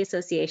Therapy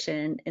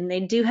Association, and they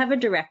do have a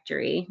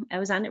directory. I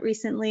was on it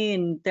recently,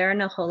 and there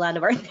aren't a whole lot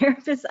of art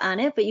therapists on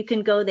it, but you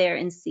can go there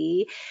and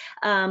see.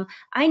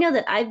 I know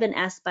that I've been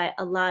asked by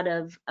a lot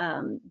of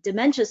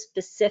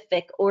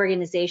dementia-specific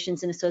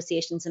organizations and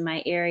associations in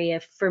my area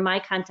for my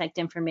contact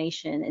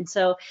information, and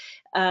so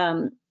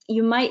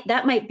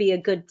that might be a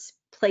good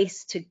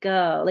place to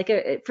go.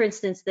 Like, for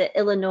instance, the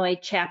Illinois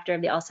chapter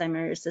of the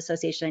Alzheimer's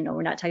Association. I know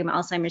we're not talking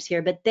about Alzheimer's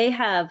here, but they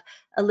have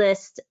a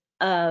list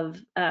of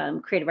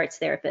creative arts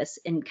therapists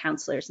and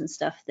counselors and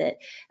stuff that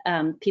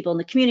people in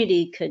the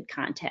community could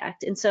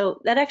contact. And so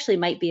that actually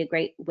might be a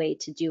great way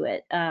to do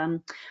it.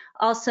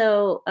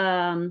 Also,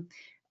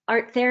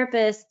 art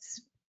therapists,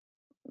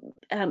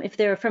 if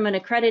they're from an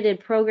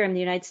accredited program in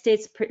the United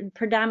States,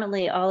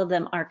 predominantly all of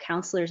them are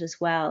counselors as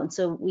well. And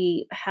so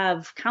we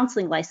have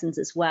counseling license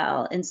as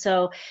well. And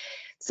so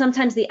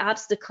sometimes the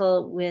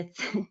obstacle with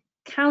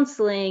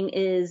counseling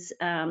is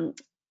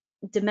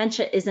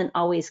dementia isn't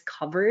always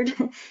covered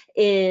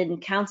in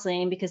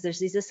counseling because there's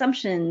these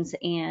assumptions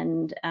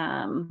and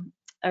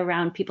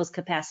around people's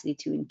capacity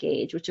to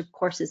engage, which of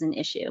course is an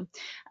issue.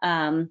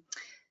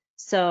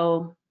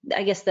 So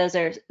I guess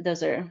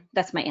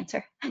that's my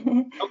answer.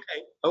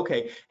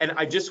 Okay. And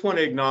I just want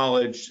to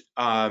acknowledge,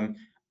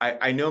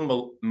 I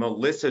know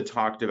Melissa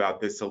talked about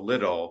this a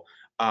little,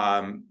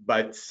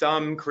 but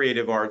some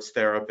creative arts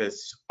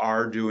therapists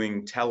are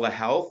doing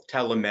telehealth,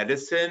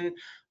 telemedicine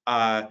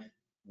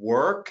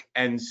work.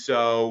 And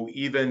so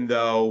even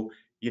though,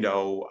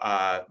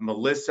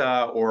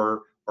 Melissa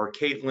or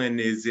Caitlin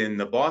is in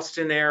the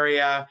Boston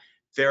area,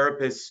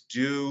 therapists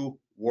do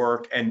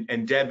work,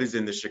 and Deb is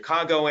in the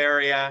Chicago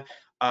area.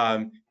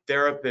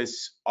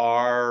 Therapists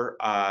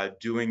are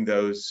doing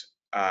those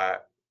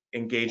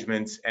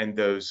engagements and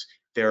those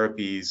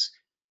therapies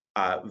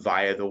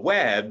via the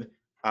web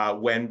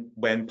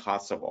when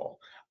possible.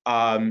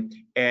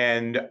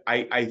 And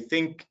I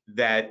think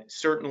that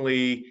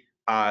certainly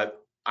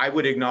I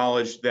would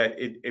acknowledge that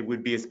it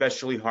would be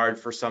especially hard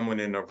for someone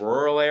in a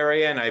rural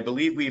area. And I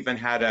believe we even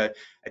had an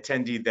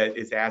attendee that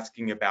is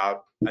asking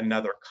about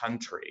another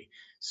country.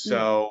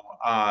 So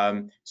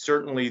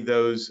certainly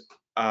those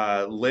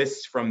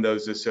lists from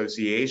those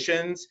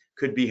associations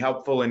could be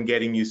helpful in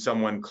getting you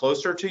someone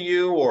closer to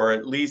you, or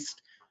at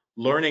least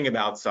learning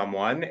about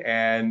someone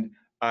and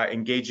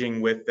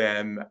engaging with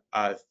them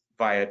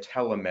via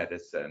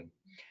telemedicine.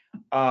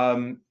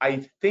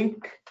 I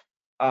think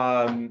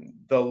the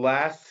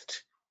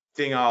last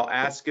thing I'll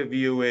ask of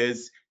you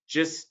is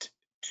just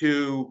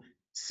to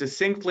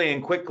succinctly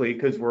and quickly,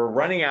 because we're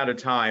running out of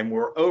time,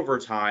 we're over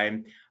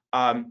time,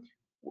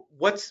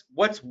 what's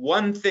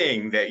one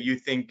thing that you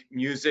think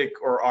music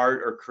or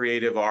art or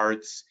creative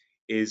arts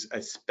is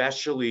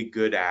especially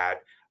good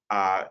at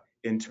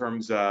in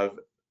terms of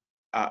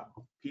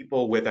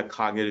people with a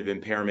cognitive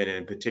impairment, and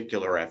in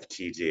particular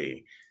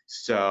FTD?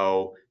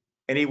 So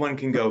anyone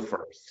can go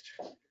first.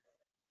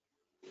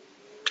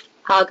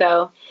 I'll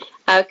go.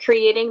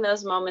 Creating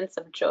those moments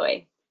of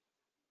joy.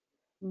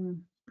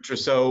 Which are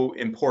so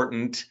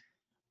important.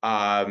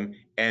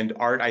 And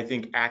art, I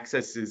think,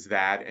 accesses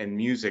that, and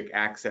music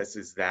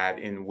accesses that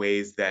in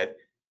ways that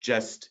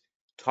just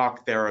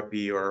talk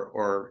therapy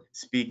or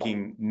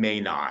speaking may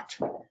not.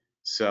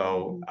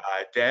 So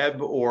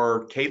Deb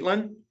or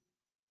Caitlin?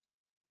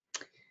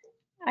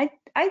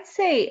 I'd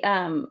say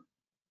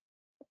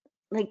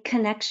like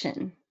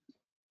connection.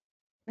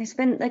 There's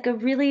been like a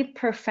really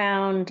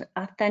profound,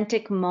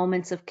 authentic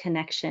moments of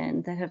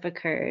connection that have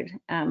occurred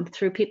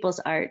through people's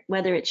art,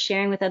 whether it's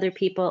sharing with other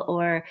people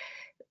or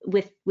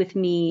with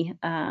me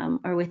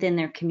or within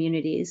their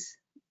communities.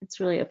 It's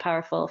really a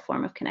powerful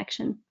form of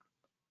connection.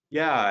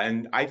 Yeah,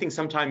 and I think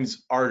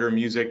sometimes art or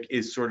music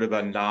is sort of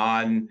a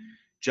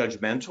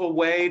non-judgmental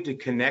way to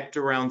connect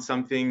around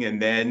something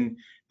and then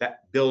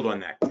build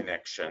on that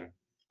connection.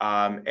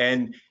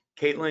 And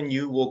Caitlin,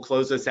 you will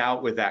close us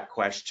out with that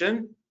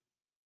question.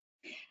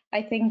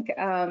 I think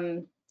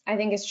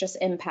it's just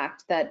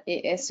impact that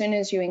as soon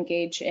as you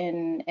engage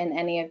in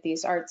any of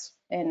these arts,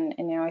 and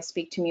you know, I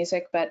speak to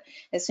music, but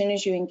as soon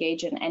as you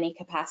engage in any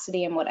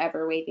capacity in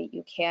whatever way that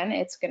you can,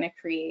 it's going to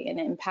create an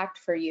impact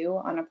for you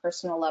on a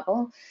personal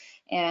level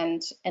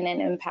and an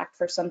impact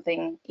for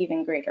something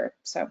even greater.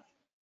 So.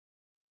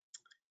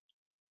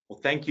 Well,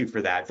 thank you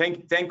for that.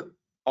 Thank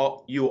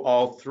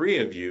all three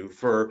of you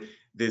for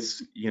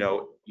this, you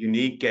know,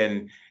 unique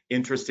and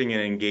interesting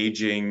and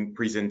engaging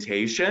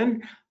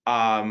presentation.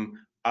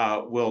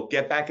 We'll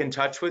get back in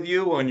touch with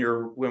you when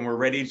we're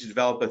ready to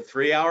develop a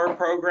 3-hour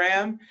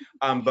program.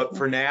 But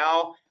for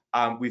now,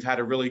 we've had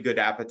a really good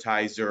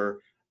appetizer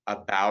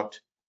about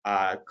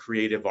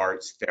creative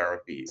arts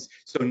therapies.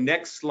 So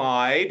next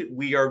slide,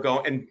 we are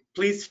going, and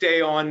please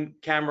stay on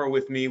camera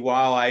with me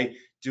while I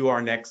do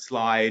our next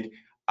slide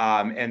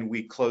and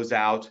we close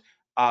out.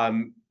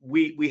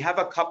 We have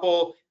a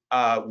couple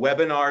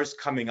webinars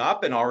coming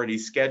up and already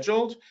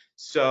scheduled.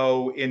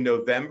 So in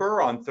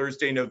November, on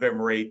Thursday,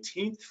 November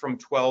 18th from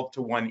 12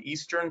 to 1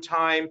 Eastern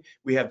time,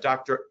 we have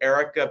Dr.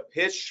 Erica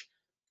Pish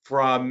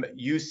from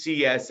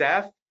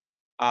UCSF,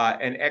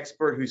 an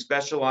expert who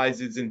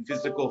specializes in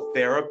physical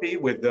therapy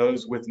with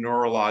those with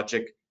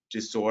neurologic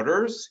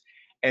disorders.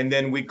 And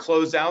then we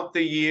close out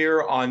the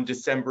year on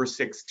December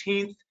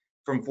 16th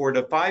from 4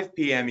 to 5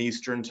 p.m.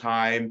 Eastern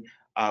time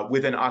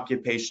with an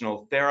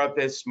occupational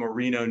therapist,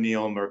 Maureen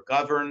O'Neill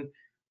McGovern,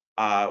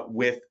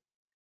 with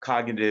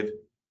Cognitive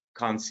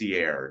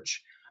Concierge.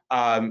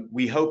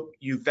 We hope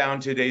you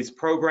found today's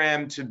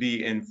program to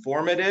be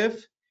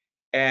informative,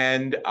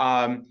 and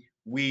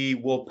we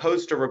will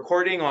post a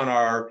recording on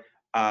our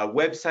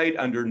website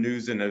under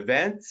news and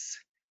events.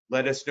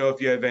 Let us know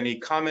if you have any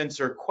comments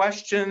or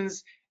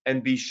questions,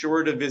 and be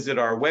sure to visit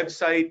our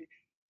website,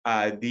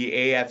 the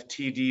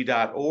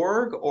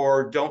AFTD.org,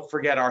 or don't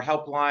forget our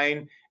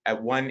helpline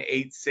at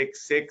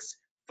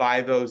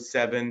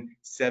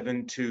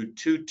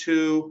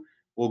 1-866-507-7222.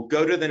 We'll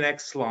go to the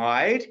next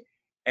slide,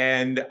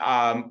 and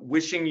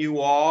wishing you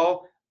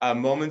all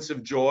moments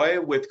of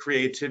joy with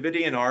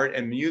creativity and art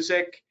and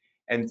music,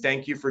 and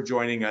thank you for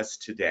joining us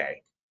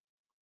today.